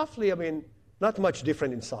 0.8. Roughly, I mean, not much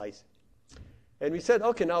different in size. And we said,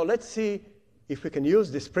 okay, now let's see if we can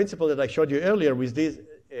use this principle that I showed you earlier with this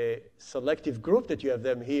selective group that you have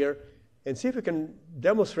them here, and see if we can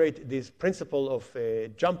demonstrate this principle of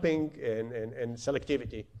jumping and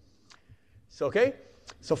selectivity. So, okay.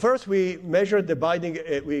 So first we measured the binding,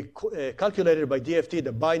 we calculated by DFT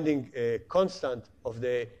the binding constant of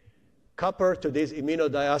the copper to this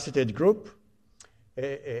imino-diacetate group.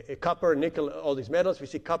 Copper, nickel, all these metals. We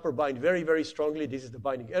see copper bind very, very strongly. This is the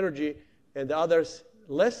binding energy. And the others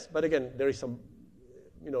less, but again, there is some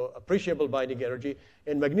appreciable binding energy.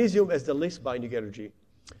 And magnesium has the least binding energy.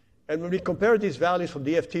 And when we compare these values from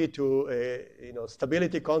DFT to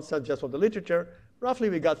stability constant just from the literature, roughly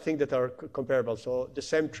we got things that are comparable, so the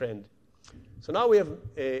same trend. So now we have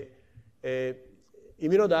a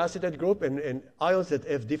imino-diacetate group and ions that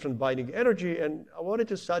have different binding energy, and I wanted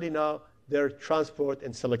to study now their transport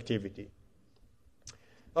and selectivity.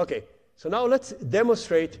 Okay, so now let's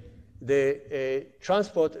demonstrate the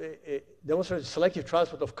demonstrate the selective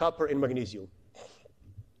transport of copper and magnesium.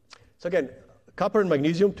 So again, copper and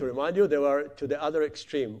magnesium, to remind you, they were to the other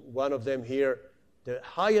extreme. One of them here, the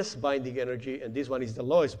highest binding energy, and this one is the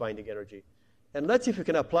lowest binding energy. And let's see if we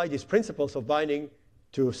can apply these principles of binding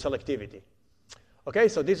to selectivity. Okay,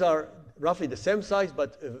 so these are roughly the same size,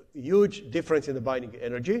 but a huge difference in the binding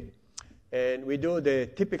energy. And we do the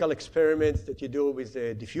typical experiments that you do with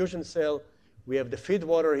the diffusion cell. We have the feed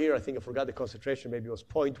water here. I think I forgot the concentration. Maybe it was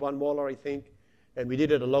 0.1 molar, I think. And we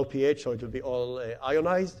did it at a low pH, so it will be all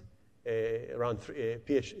ionized, around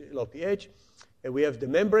low pH. And we have the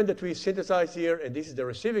membrane that we synthesize here, and this is the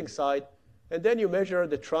receiving side. And then you measure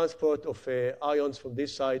the transport of ions from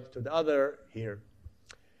this side to the other here.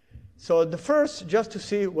 So the first, just to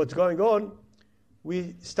see what's going on,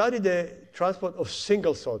 we studied the transport of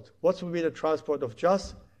single salt. What would be the transport of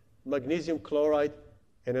just magnesium chloride,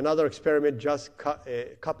 and another experiment, just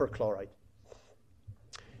copper chloride.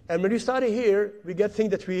 And when you study here, we get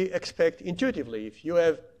things that we expect intuitively. If you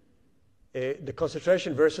have the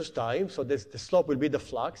concentration versus time, so the slope will be the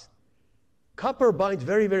flux. Copper binds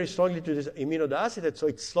very, very strongly to this imino-diacetate, so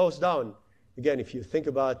it slows down. Again, if you think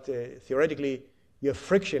about theoretically, you have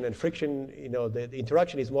friction, and friction, the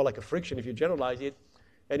interaction is more like a friction if you generalize it,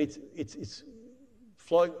 and it's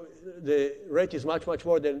flowing. The rate is much, much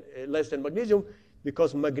more than less than magnesium,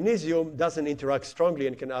 because magnesium doesn't interact strongly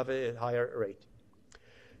and can have a higher rate.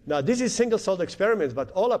 Now, this is single salt experiments,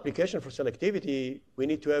 but all application for selectivity we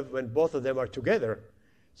need to have when both of them are together.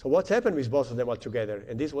 So what's happened with both of them are together?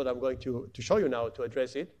 And this is what I'm going to show you now to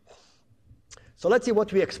address it. So let's see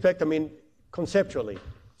what we expect, conceptually.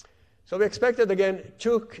 So we expected, again,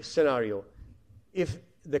 two scenario. If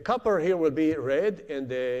the copper here will be red and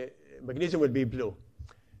the magnesium will be blue.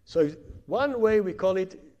 So one way we call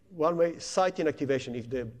it, site inactivation. If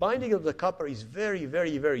the binding of the copper is very,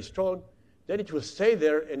 very, very strong, then it will stay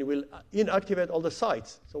there and it will inactivate all the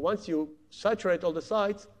sites. So once you saturate all the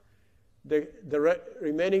sites, the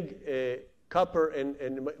remaining copper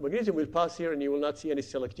and magnesium will pass here and you will not see any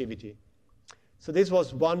selectivity. So this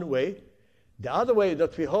was one way. The other way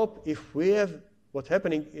that we hope, if we have what's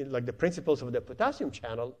happening in like the principles of the potassium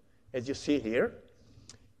channel, as you see here,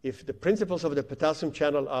 if the principles of the potassium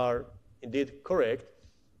channel are indeed correct,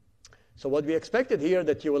 so what we expected here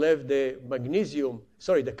that you will have the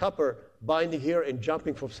copper binding here and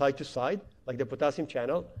jumping from side to side, like the potassium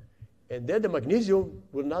channel. And then the magnesium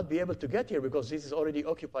will not be able to get here because this is already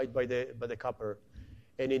occupied by the copper.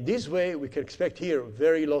 And in this way, we can expect here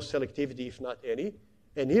very low selectivity, if not any.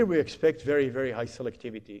 And here we expect very, very high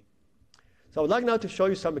selectivity. So I would like now to show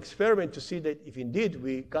you some experiment to see that if indeed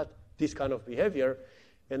we got this kind of behavior.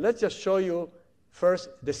 And let's just show you first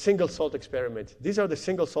the single salt experiments. These are the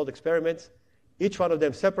single salt experiments, each one of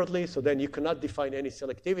them separately, so then you cannot define any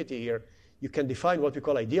selectivity here. You can define what we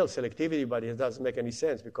call ideal selectivity, but it doesn't make any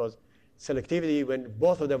sense because selectivity when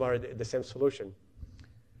both of them are the same solution.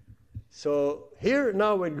 So here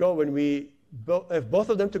now when we have both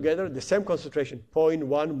of them together, the same concentration,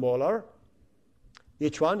 0.1 molar,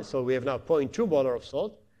 each one. So we have now 0.2 molar of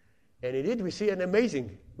salt. And indeed, we see an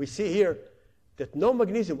amazing. We see here that no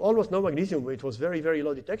magnesium, almost no magnesium. It was very, very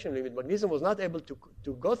low detection limit. Magnesium was not able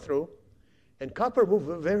to go through. And copper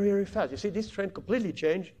moved very, very fast. You see, this trend completely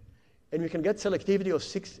changed. And we can get selectivity of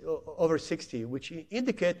over 60, which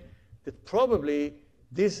indicate that probably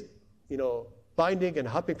this, binding and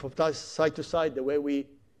hopping from side to side, the way we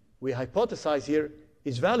hypothesize here,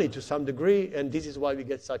 is valid to some degree. And this is why we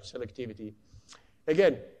get such selectivity.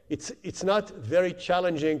 Again, it's not very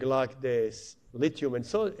challenging like the lithium and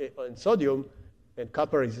sodium, and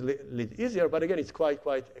copper is easier, but again, it's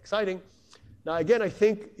quite exciting. Now, again, I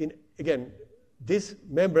think, this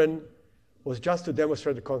membrane was just to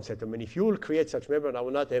demonstrate the concept. I mean, if you will create such membrane, I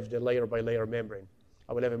will not have the layer-by-layer membrane.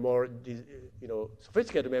 I will have a more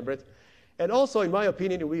sophisticated membrane. And also, in my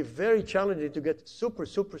opinion, it will be very challenging to get super,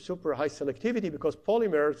 super, super high selectivity because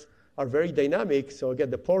polymers are very dynamic. So again,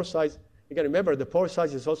 the pore size, again, remember, the pore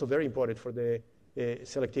size is also very important for the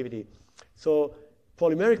selectivity. So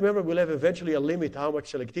polymeric membrane will have eventually a limit how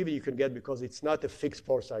much selectivity you can get because it's not a fixed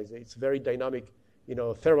pore size. It's very dynamic,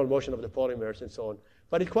 thermal motion of the polymers and so on.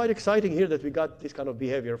 But it's quite exciting here that we got this kind of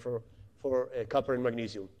behavior for copper and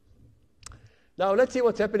magnesium. Now, let's see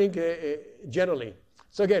what's happening generally.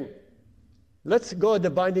 So again, let's go at the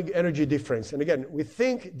binding energy difference. And again, we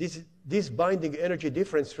think this binding energy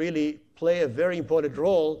difference really play a very important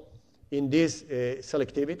role in this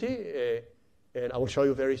selectivity, and I will show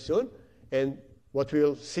you very soon. And what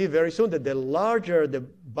we'll see very soon, that the larger the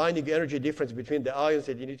binding energy difference between the ions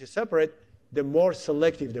that you need to separate, the more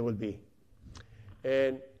selective they will be.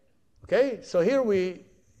 And okay, so here we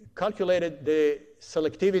calculated the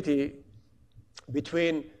selectivity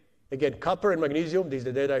between, again, copper and magnesium. This is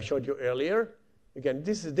the data I showed you earlier. Again,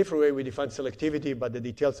 this is a different way we define selectivity, but the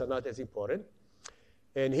details are not as important.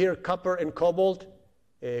 And here, copper and cobalt,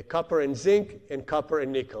 copper and zinc, and copper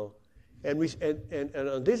and nickel. And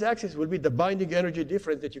on this axis will be the binding energy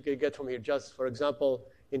difference that you can get from here. Just, for example,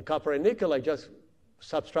 in copper and nickel, I just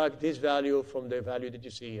subtract this value from the value that you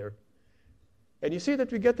see here. And you see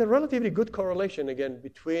that we get a relatively good correlation, again,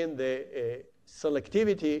 between the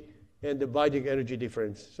selectivity and the binding energy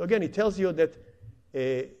difference. So again, it tells you that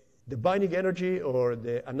the binding energy or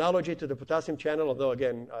the analogy to the potassium channel, although,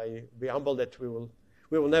 again, I be humble that we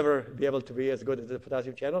will never be able to be as good as the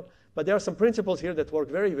potassium channel. But there are some principles here that work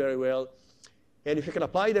very, very well. And if you can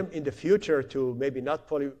apply them in the future to maybe not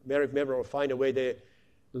polymeric membrane or find a way to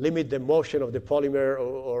limit the motion of the polymer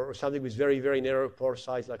or something with very, very narrow pore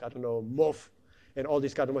size, like, I don't know, MOF and all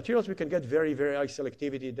these kind of materials, we can get very, very high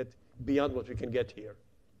selectivity that beyond what we can get here.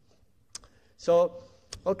 So,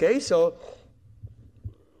 okay, so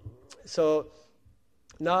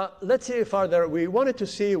now let's see further. We wanted to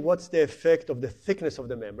see what's the effect of the thickness of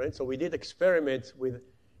the membrane. So we did experiments with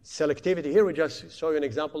selectivity. Here we just show you an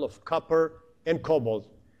example of copper and cobalt.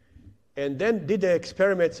 And then did the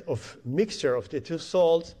experiments of mixture of the two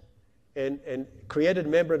salts and created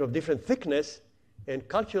membrane of different thickness and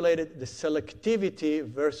calculated the selectivity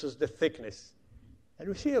versus the thickness. And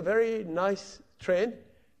we see a very nice trend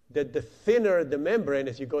that the thinner the membrane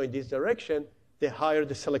as you go in this direction, the higher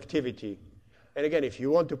the selectivity. And again, if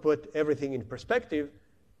you want to put everything in perspective,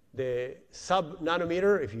 the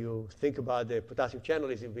sub-nanometer, if you think about the potassium channel,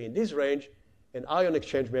 is will be in this range, and ion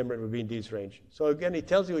exchange membrane will be in this range. So again, it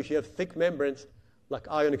tells you if you have thick membranes like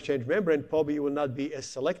ion exchange membrane, probably you will not be as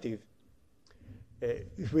selective.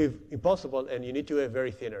 It will be impossible, and you need to have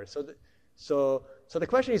very thinner. So the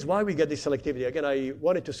question is why we get this selectivity. Again, I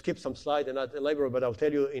wanted to skip some slide and not elaborate, but I'll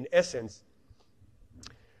tell you in essence.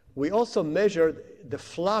 We also measured the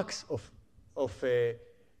flux of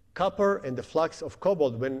copper and the flux of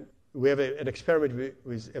cobalt when we have an experiment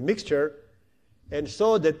with a mixture, and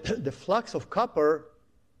saw that the flux of copper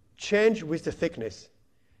changed with the thickness,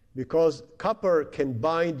 because copper can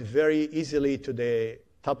bind very easily to the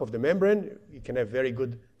top of the membrane. You can have very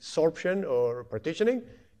good sorption or partitioning,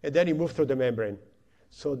 and then you move through the membrane.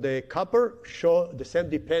 So the copper show the same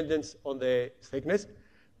dependence on the thickness,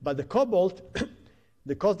 but the cobalt,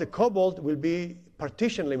 because the cobalt will be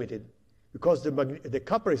partition limited, because the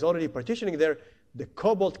copper is already partitioning there, the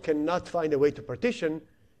cobalt cannot find a way to partition,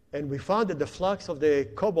 and we found that the flux of the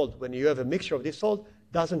cobalt, when you have a mixture of this salt,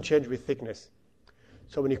 doesn't change with thickness.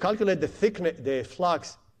 So when you calculate the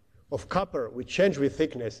flux of copper, which change with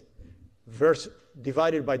thickness, versus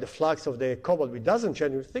divided by the flux of the cobalt, which doesn't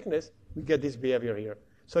change with thickness, we get this behavior here.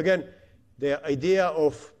 So again, the idea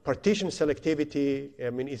of partition selectivity,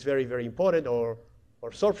 is very, very important, or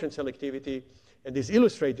sorption selectivity, and this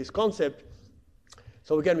illustrates this concept.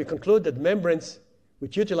 So again, we conclude that membranes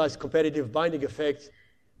which utilize competitive binding effects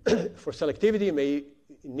for selectivity may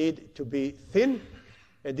need to be thin,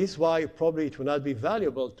 and this is why probably it will not be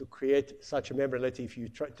valuable to create such a membrane. Let's say if you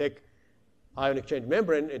take ion exchange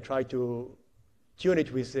membrane and try to tune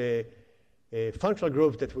it with a functional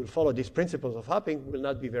group that will follow these principles of hopping, will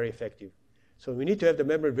not be very effective. So we need to have the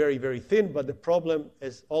membrane very, very thin, but the problem,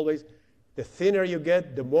 as always, the thinner you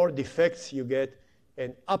get, the more defects you get,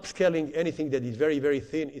 and upscaling anything that is very, very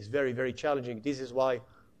thin is very, very challenging. This is why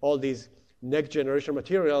all these next generation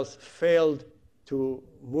materials failed to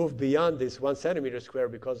move beyond this 1 centimeter square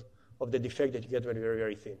because of the defect that you get when you're very,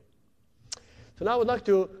 very thin. So now I would like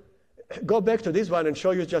to go back to this one and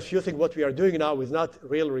show you just a few things. What we are doing now is not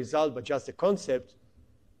real result, but just a concept.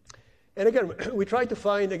 And again, we try to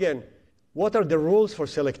find, again, what are the rules for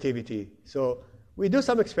selectivity? So we do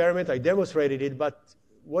some experiment. I demonstrated it, but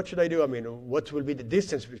what should I do? What will be the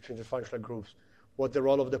distance between the functional groups? What's the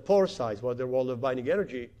role of the pore size? What's the role of binding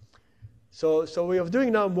energy? So we are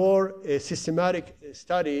doing now more systematic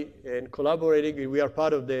study and collaborating. We are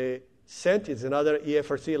part of the CENT. It's another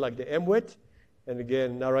EFRC like the MWET. And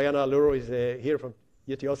again, Narayana Alluru is here from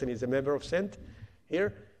UT Austin. He's a member of CENT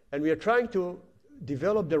here. And we are trying to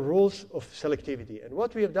develop the rules of selectivity. And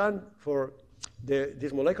what we have done for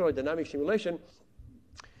this molecular dynamic simulation,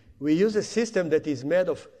 we use a system that is made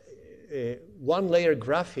of one-layer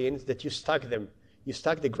graphene that you stack them. You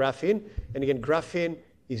stack the graphene. And again, graphene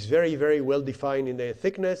is very, very well defined in the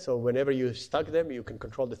thickness. So whenever you stack them, you can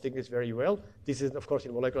control the thickness very well. This is, of course,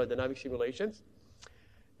 in molecular dynamic simulations.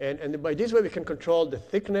 And by this way, we can control the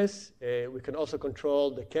thickness. We can also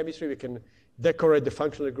control the chemistry. We can decorate the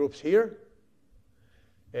functional groups here.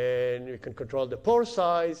 And we can control the pore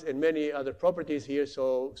size and many other properties here.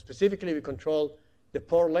 So specifically, we control the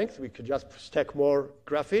pore length. We could just stack more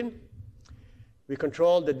graphene. We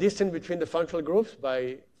control the distance between the functional groups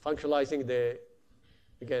by functionalizing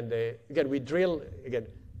we drill,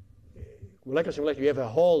 molecular simulation, you have a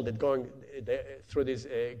hole that's going through these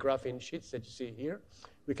graphene sheets that you see here.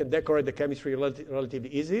 We can decorate the chemistry relatively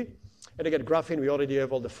easy. And again, graphene, we already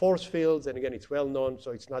have all the force fields, and again, it's well known,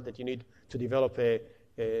 so it's not that you need to develop a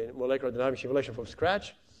molecular dynamic simulation from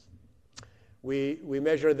scratch. We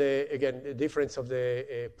measure the difference of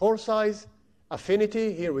the pore size,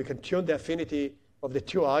 affinity. Here we can tune the affinity of the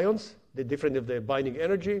two ions, the difference of the binding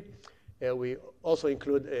energy. We also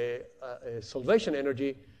include solvation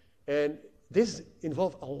energy, and this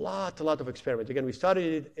involves a lot of experiments. Again, we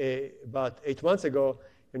started it about 8 months ago,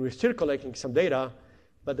 and we're still collecting some data,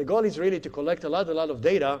 but the goal is really to collect a lot of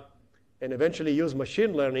data and eventually use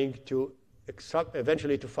machine learning to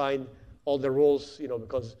eventually to find all the rules,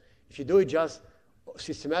 because if you do it just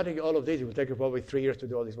systematically, all of this, it will take you probably 3 years to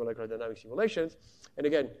do all these molecular dynamic simulations. And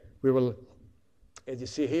again, we will, as you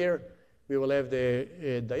see here, we will have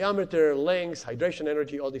the diameter, length, hydration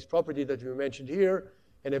energy, all these properties that we mentioned here.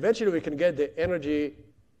 And eventually we can get the energy,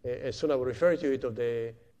 as soon as I will refer to it, of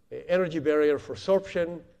the energy barrier for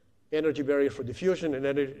sorption, energy barrier for diffusion, and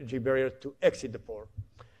energy barrier to exit the pore.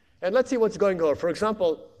 And let's see what's going on. For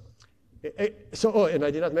example, and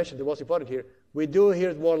I did not mention the most important here, we do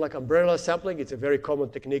here more like umbrella sampling. It's a very common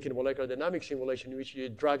technique in molecular dynamics simulation in which you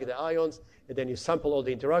drag the ions, and then you sample all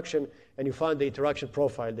the interaction, and you find the interaction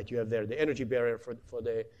profile that you have there, the energy barrier for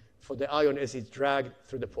the ion as it's dragged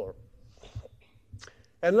through the pore.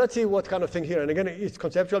 And let's see what kind of thing here. And again, it's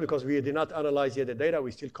conceptual because we did not analyze yet the data.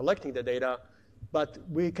 We're still collecting the data. But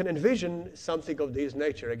we can envision something of this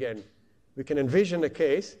nature. Again, we can envision a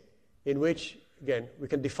case in which, again, we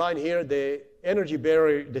can define here the energy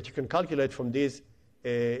barrier that you can calculate from this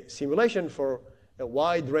simulation for a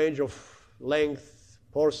wide range of length,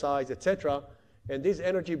 pore size, etc. And this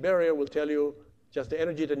energy barrier will tell you just the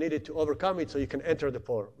energy that needed to overcome it so you can enter the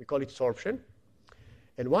pore. We call it sorption.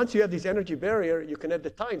 And once you have this energy barrier, you can have the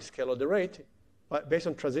time scale or the rate, based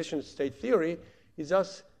on transition state theory, is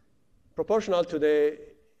just proportional to the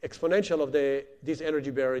exponential of this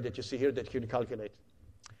energy barrier that you see here that you can calculate.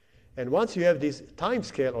 And once you have this time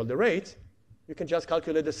scale or the rate, you can just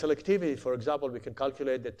calculate the selectivity. For example, we can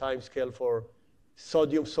calculate the time scale for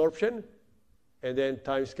sodium sorption, and then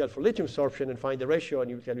time scale for lithium sorption, and find the ratio, and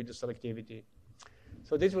you tell you the selectivity.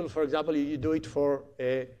 So this will, for example, you do it for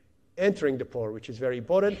entering the pore, which is very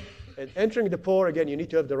important. And entering the pore, again, you need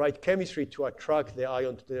to have the right chemistry to attract the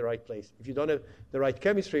ion to the right place. If you don't have the right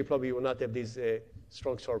chemistry, probably you will not have this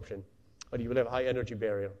strong sorption, or you will have high energy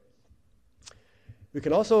barrier. We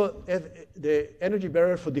can also have the energy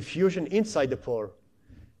barrier for diffusion inside the pore.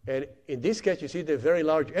 And in this case, you see the very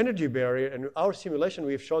large energy barrier. And in our simulation,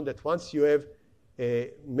 we've shown that once you have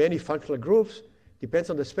many functional groups, depends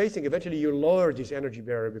on the spacing, eventually you lower this energy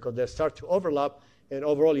barrier because they start to overlap, and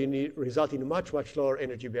overall you result in a much, much lower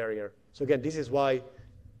energy barrier. So again, this is why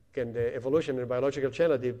the evolution and biological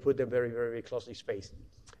channel, they put them very, very, very closely spaced.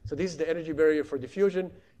 So this is the energy barrier for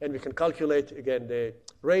diffusion, and we can calculate, again, the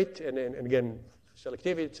rate, and again,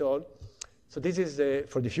 selectivity, and so on. So this is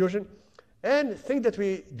for diffusion. And the thing that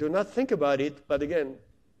we do not think about it, but again,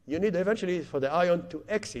 you need eventually for the ion to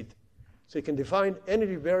exit. So you can define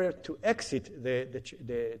energy barrier to exit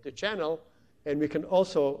the channel, and we can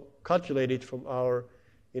also calculate it from our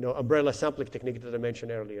umbrella sampling technique that I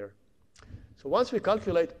mentioned earlier. So once we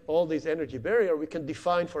calculate all these energy barrier, we can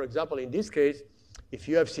define, for example, in this case, if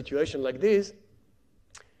you have a situation like this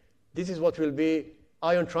is what will be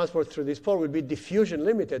ion transport through this pore will be diffusion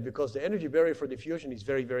limited because the energy barrier for diffusion is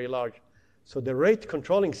very, very large. So the rate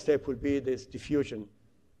controlling step will be this diffusion.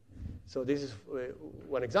 So this is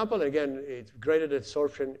one example. Again, it's greater than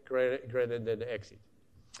absorption, greater than the exit.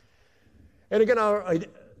 And again,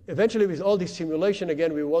 eventually with all this simulation,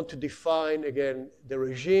 again, we want to define, again, the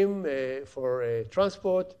regime for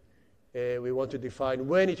transport. We want to define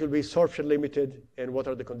when it will be absorption limited and what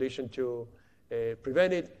are the conditions to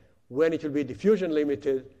prevent it, when it will be diffusion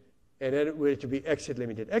limited, and then when it will be exit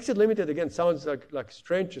limited. Exit limited, again, sounds like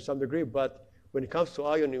strange to some degree, but when it comes to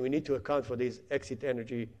ion, we need to account for this exit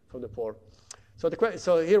energy from the pore. So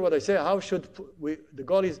here what I say, the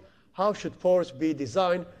goal is how should pores be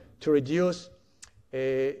designed to reduce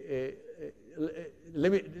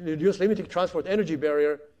limiting transport energy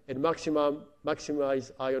barrier and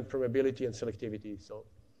maximize ion permeability and selectivity.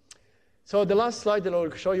 So the last slide that I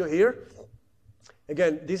will show you here,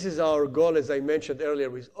 again, this is our goal, as I mentioned earlier,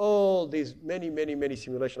 with all these many, many, many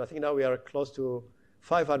simulations. I think now we are close to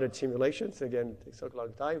 500 simulations. Again, it takes a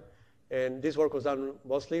long time. And this work was done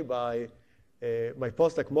mostly by my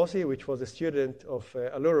postdoc, Mosi, which was a student of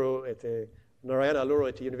Aluru Narayana Aluru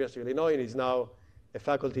at the University of Illinois, and is now a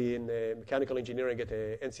faculty in mechanical engineering at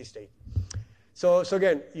NC State. So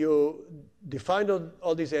again, you define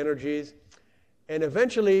all these energies, and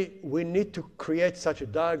eventually we need to create such a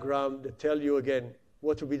diagram that tell you, again,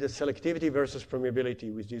 what will be the selectivity versus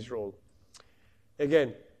permeability with this rule.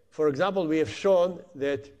 Again, for example, we have shown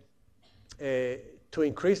that to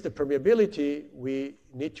increase the permeability, we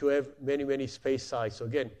need to have many, many space size. So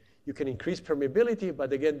again, you can increase permeability,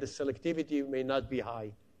 but again, the selectivity may not be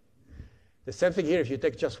high. The same thing here, if you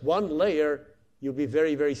take just one layer, you'll be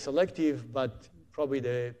very, very selective, but probably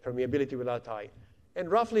the permeability will not high. And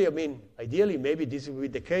roughly, ideally, maybe this will be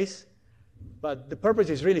the case, but the purpose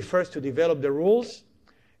is really first to develop the rules,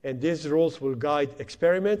 and these rules will guide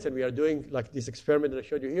experiments, and we are doing, like this experiment that I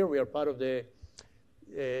showed you here, we are part of the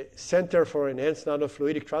Center for Enhanced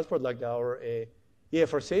Nanofluidic Transport, like our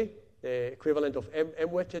EFRC, the equivalent of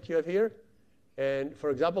MWET that you have here. And for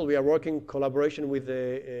example, we are working in collaboration with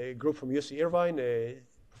a group from UC Irvine,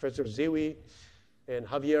 Professor Ziwi and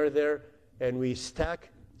Javier there, and we stack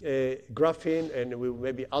graphene, and we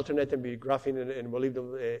maybe alternate them with graphene, and we'll leave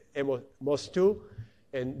them MOS2,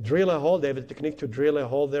 and drill a hole. They have a technique to drill a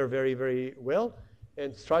hole there very, very well,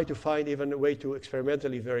 and try to find even a way to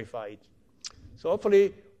experimentally verify it. So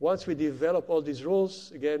hopefully, once we develop all these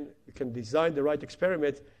rules, again, we can design the right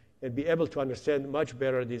experiment and be able to understand much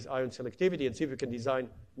better this ion selectivity and see if we can design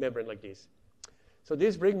membrane like this. So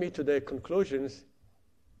this brings me to the conclusions.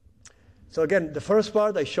 So again, the first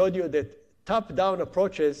part, I showed you that top-down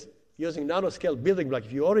approaches using nanoscale building blocks,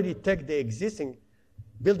 if you already take the existing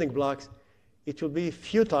building blocks, it will be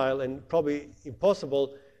futile and probably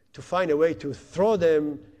impossible to find a way to throw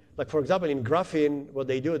them. Like, for example, in graphene, what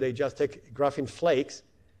they do, they just take graphene flakes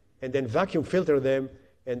and then vacuum filter them,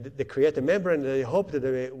 and they create a membrane, and they hope that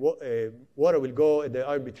the water will go in the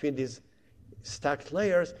ion between these stacked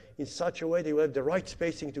layers in such a way they will have the right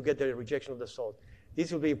spacing to get the rejection of the salt.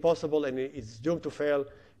 This will be impossible, and it's doomed to fail.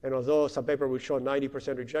 And although some paper will show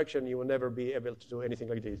 90% rejection, you will never be able to do anything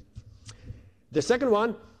like this. The second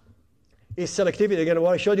one is selectivity. Again,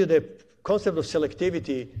 what I showed you, the concept of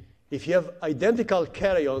selectivity. If you have identical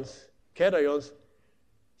cations,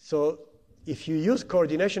 so if you use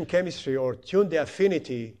coordination chemistry or tune the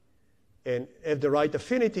affinity and have the right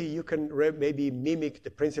affinity, you can maybe mimic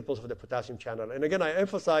the principles of the potassium channel. And again, I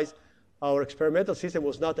emphasize our experimental system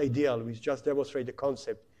was not ideal. We just demonstrate the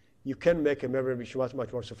concept. You can make a membrane which is much,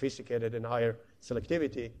 much more sophisticated and higher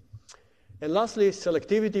selectivity. And lastly,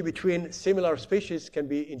 selectivity between similar species can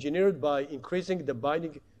be engineered by increasing the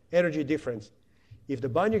binding energy difference. If the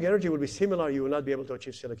binding energy will be similar, you will not be able to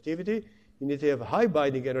achieve selectivity. You need to have a high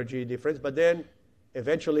binding energy difference, but then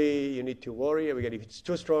eventually you need to worry. Again, if it's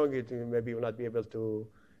too strong, maybe you will not be able to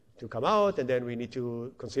come out, and then we need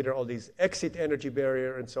to consider all these exit energy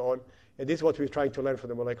barrier and so on. And this is what we're trying to learn from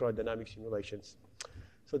the molecular dynamic simulations.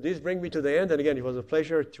 So this brings me to the end, and again, it was a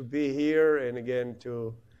pleasure to be here, and again,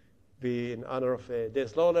 to be in honor of Des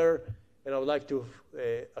Lawler. And I would like to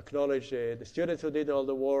acknowledge the students who did all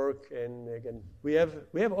the work. And again, we have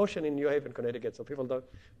ocean in New Haven, Connecticut, so people don't.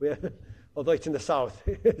 Although it's in the south,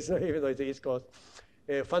 even though it's the East Coast.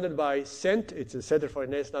 Funded by CENT, it's a Center for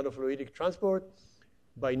Enhanced Nanofluidic Transport.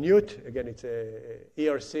 By NEWT, again, it's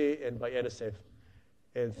ERC, and by NSF.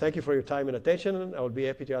 And thank you for your time and attention. I will be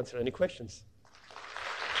happy to answer any questions.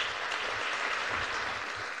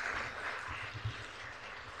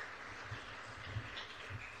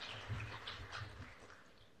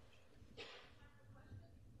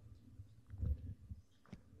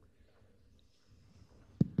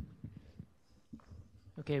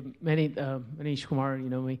 Okay, Manish Kumar, you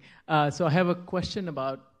know me. So I have a question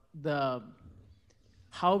about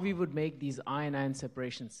how we would make these ion-ion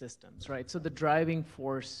separation systems, right? So the driving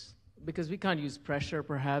force, because we can't use pressure,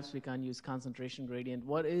 perhaps, we can't use concentration gradient.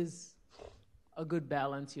 What is a good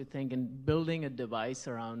balance, you think, in building a device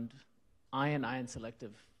around ion-ion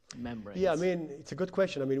selective membranes? Yeah, I mean, it's a good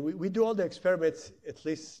question. I mean, we do all the experiments, at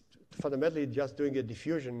least fundamentally, just doing a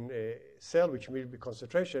diffusion cell, which will be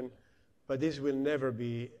concentration, but this will never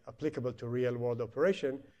be applicable to real-world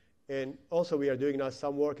operation. And also, we are doing now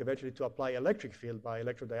some work eventually to apply electric field by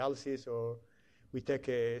electrodialysis, or we take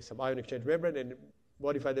some ion exchange membrane and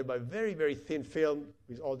modify them by very, very thin film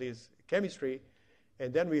with all this chemistry.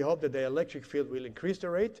 And then we hope that the electric field will increase the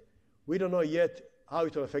rate. We don't know yet how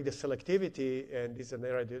it will affect the selectivity, and this is an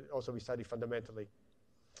area that also we study fundamentally.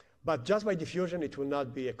 But just by diffusion, it will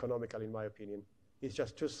not be economical, in my opinion. It's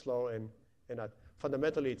just too slow and not.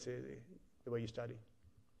 Fundamentally, it's the way you study.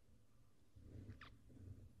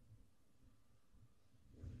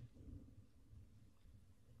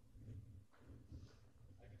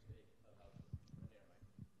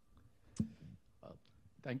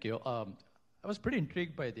 Thank you. I was pretty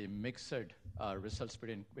intrigued by the mixed results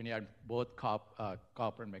when you had both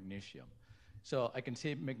copper and magnesium. So I can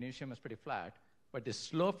see magnesium is pretty flat, but the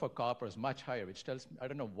slope for copper is much higher, which tells me, I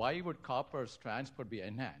don't know, why would copper's transport be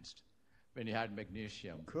enhanced when you had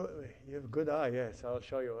magnesium? Good. You have a good eye, yes. I'll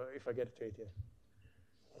show you if I get to it,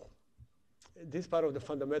 yeah. This part of the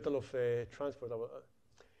fundamental of transport.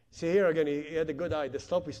 See here again, he had a good eye. The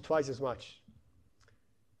slope is twice as much.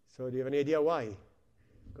 So do you have any idea why?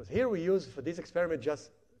 Because here we use, for this experiment,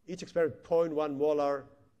 just each experiment 0.1 molar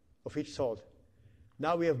of each salt.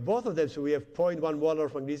 Now we have both of them, so we have 0.1 molar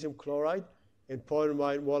of magnesium chloride and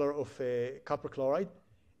 0.1 molar of copper chloride.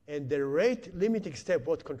 And the rate limiting step,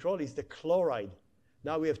 what control is the chloride.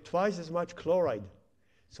 Now we have twice as much chloride.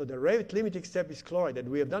 So the rate limiting step is chloride. And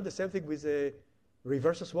we have done the same thing with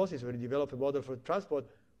reverse osmosis, when we develop a model for transport.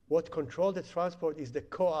 What controls the transport is the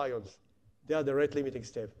co-ions. They are the rate limiting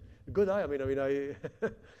step. Good eye. I mean,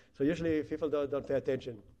 so usually people don't pay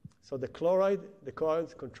attention. So the chloride, the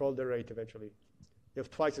co-ions control the rate eventually. You have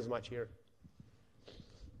twice as much here.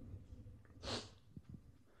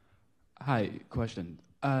 Hi, question.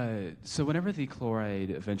 So whenever the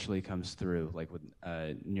chloride eventually comes through, like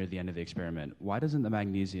near the end of the experiment, why doesn't the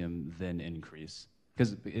magnesium then increase?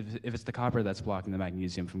 Because if it's the copper that's blocking the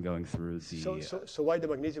magnesium from going through the... So why the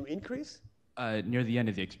magnesium increase? Near the end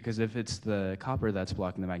of the... Because if it's the copper that's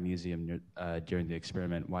blocking the magnesium during the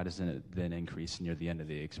experiment, why doesn't it then increase near the end of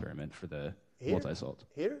the experiment for the multi-salt?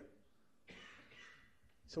 Here?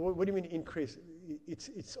 So what do you mean increase?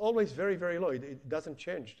 It's always very, very low. It doesn't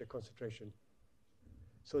change the concentration.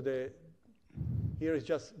 So here is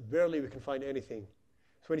just barely we can find anything.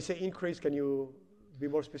 So when you say increase, can you be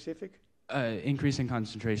more specific? Increase in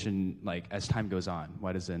concentration, like as time goes on.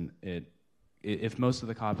 Why doesn't it? If most of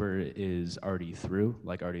the copper is already through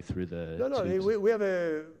the... No, we have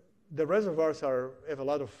the reservoirs have a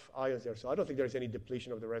lot of ions there, so I don't think there's any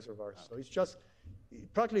depletion of the reservoirs. Okay. So it's just,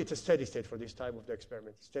 practically it's a steady state for this time of the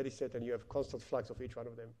experiment. Steady state, and you have constant flux of each one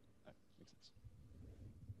of them. Makes sense.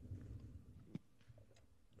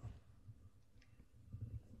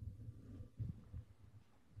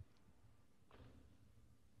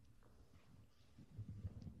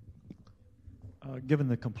 given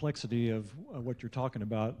the complexity of what you're talking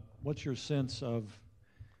about, what's your sense of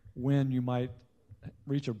when you might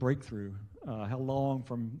reach a breakthrough? How long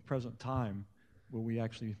from present time will we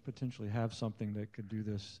actually potentially have something that could do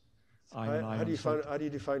this? How do you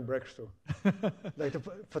define breakthrough? Like the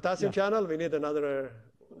potassium channel, we need another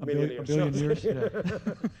million years. A billion years? Yeah.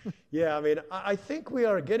 Yeah, I mean, I think we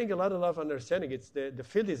are getting a lot of understanding. It's the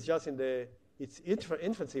field is just in its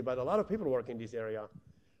infancy, but a lot of people work in this area.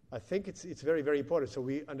 I think it's very, very important. So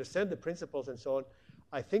we understand the principles and so on.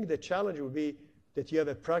 I think the challenge would be that you have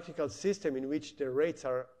a practical system in which the rates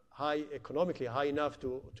are high, economically high enough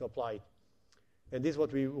to apply it. And this is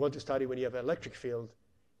what we want to study when you have an electric field,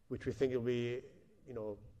 which we think will be,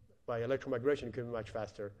 by electromigration, it can be much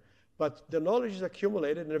faster. But the knowledge is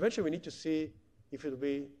accumulated, and eventually we need to see if it will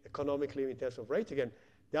be economically in terms of rates again.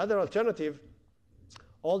 The other alternative,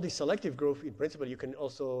 all the selective group, in principle, you can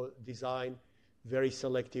also design very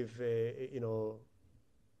selective,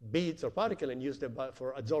 beads or particle and use them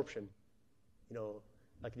for adsorption.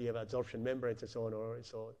 Like you have adsorption membranes and so on,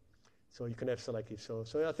 so you can have selective. So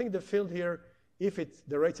I think the field here, if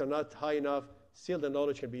the rates are not high enough, still the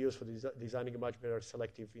knowledge can be used for designing a much better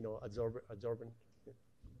selective, adsorbent. Yeah.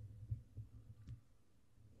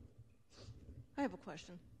 I have a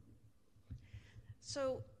question.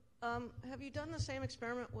 So have you done the same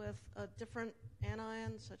experiment with a different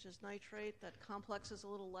anion, such as nitrate, that complexes a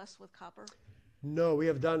little less with copper? No, we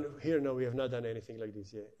have not done anything like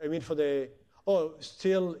this yet. I mean,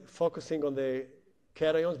 still focusing on the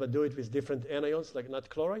cations, but do it with different anions, like not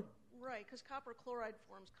chloride? Right, because copper chloride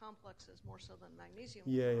forms complexes more so than magnesium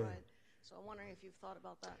chloride. Yeah. So I'm wondering if you've thought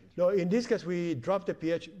about that. No, in this case, we dropped the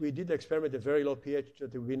pH. We did the experiment at very low pH, so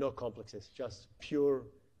there will be no complexes, just pure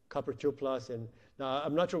copper 2+. And now,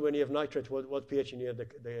 I'm not sure when you have nitrate what pH you have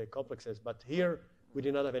the complexes, but here we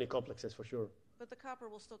did not have any complexes for sure. But the copper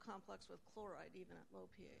will still complex with chloride even at low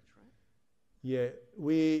pH, right? Yeah,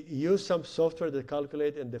 we use some software that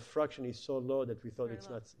calculate, and the fraction is so low that we thought Very it's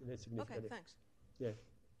low. not significant. Okay, thanks. Yeah.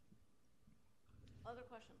 Other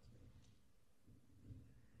questions?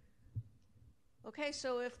 Okay,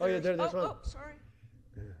 so if there's there's... one. Oh, sorry.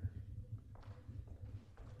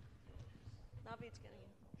 Naveed's getting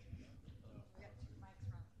you.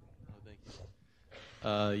 Oh, thank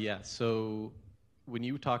you. So when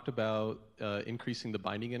you talked about increasing the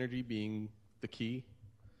binding energy being the key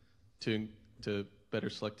to better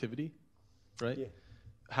selectivity, right? Yeah.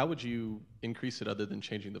 How would you increase it other than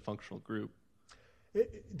changing the functional group?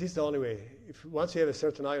 This is the only way. Once you have a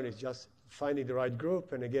certain ion, it's just finding the right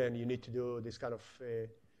group. And again, you need to do this kind of,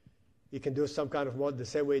 you can do some kind of model the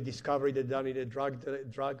same way discovery that's done in a drug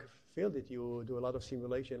field, that you do a lot of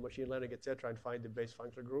simulation, machine learning, etc., and find the base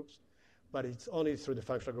functional groups. But it's only through the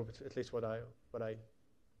functional group, at least what I'm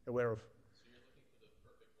aware of. So you're looking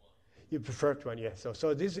for the perfect one? You preferred one, yeah.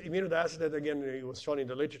 So this immunodiazepate, again, it was shown in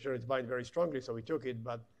the literature, it's bind very strongly, so we took it,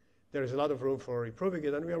 but there is a lot of room for improving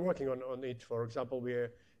it, and we are working on it. For example, we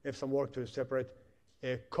have some work to separate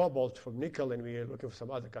cobalt from nickel, and we are looking for some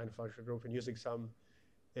other kind of functional group and using some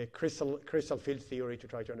crystal field theory to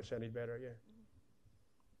try to understand it better, yeah.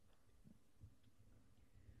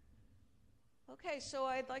 Okay, so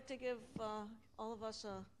I'd like to give all of us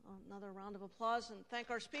another round of applause and thank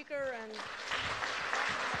our speaker. And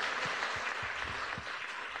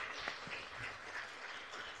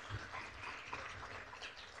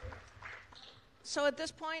so at this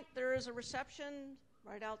point, there is a reception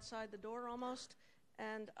right outside the door almost,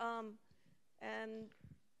 and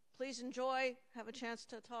please enjoy, have a chance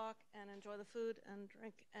to talk, and enjoy the food and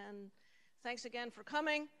drink. And thanks again for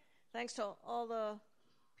coming. Thanks to all the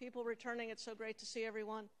people returning. It's so great to see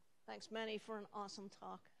everyone. Thanks, Meni, for an awesome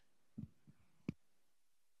talk.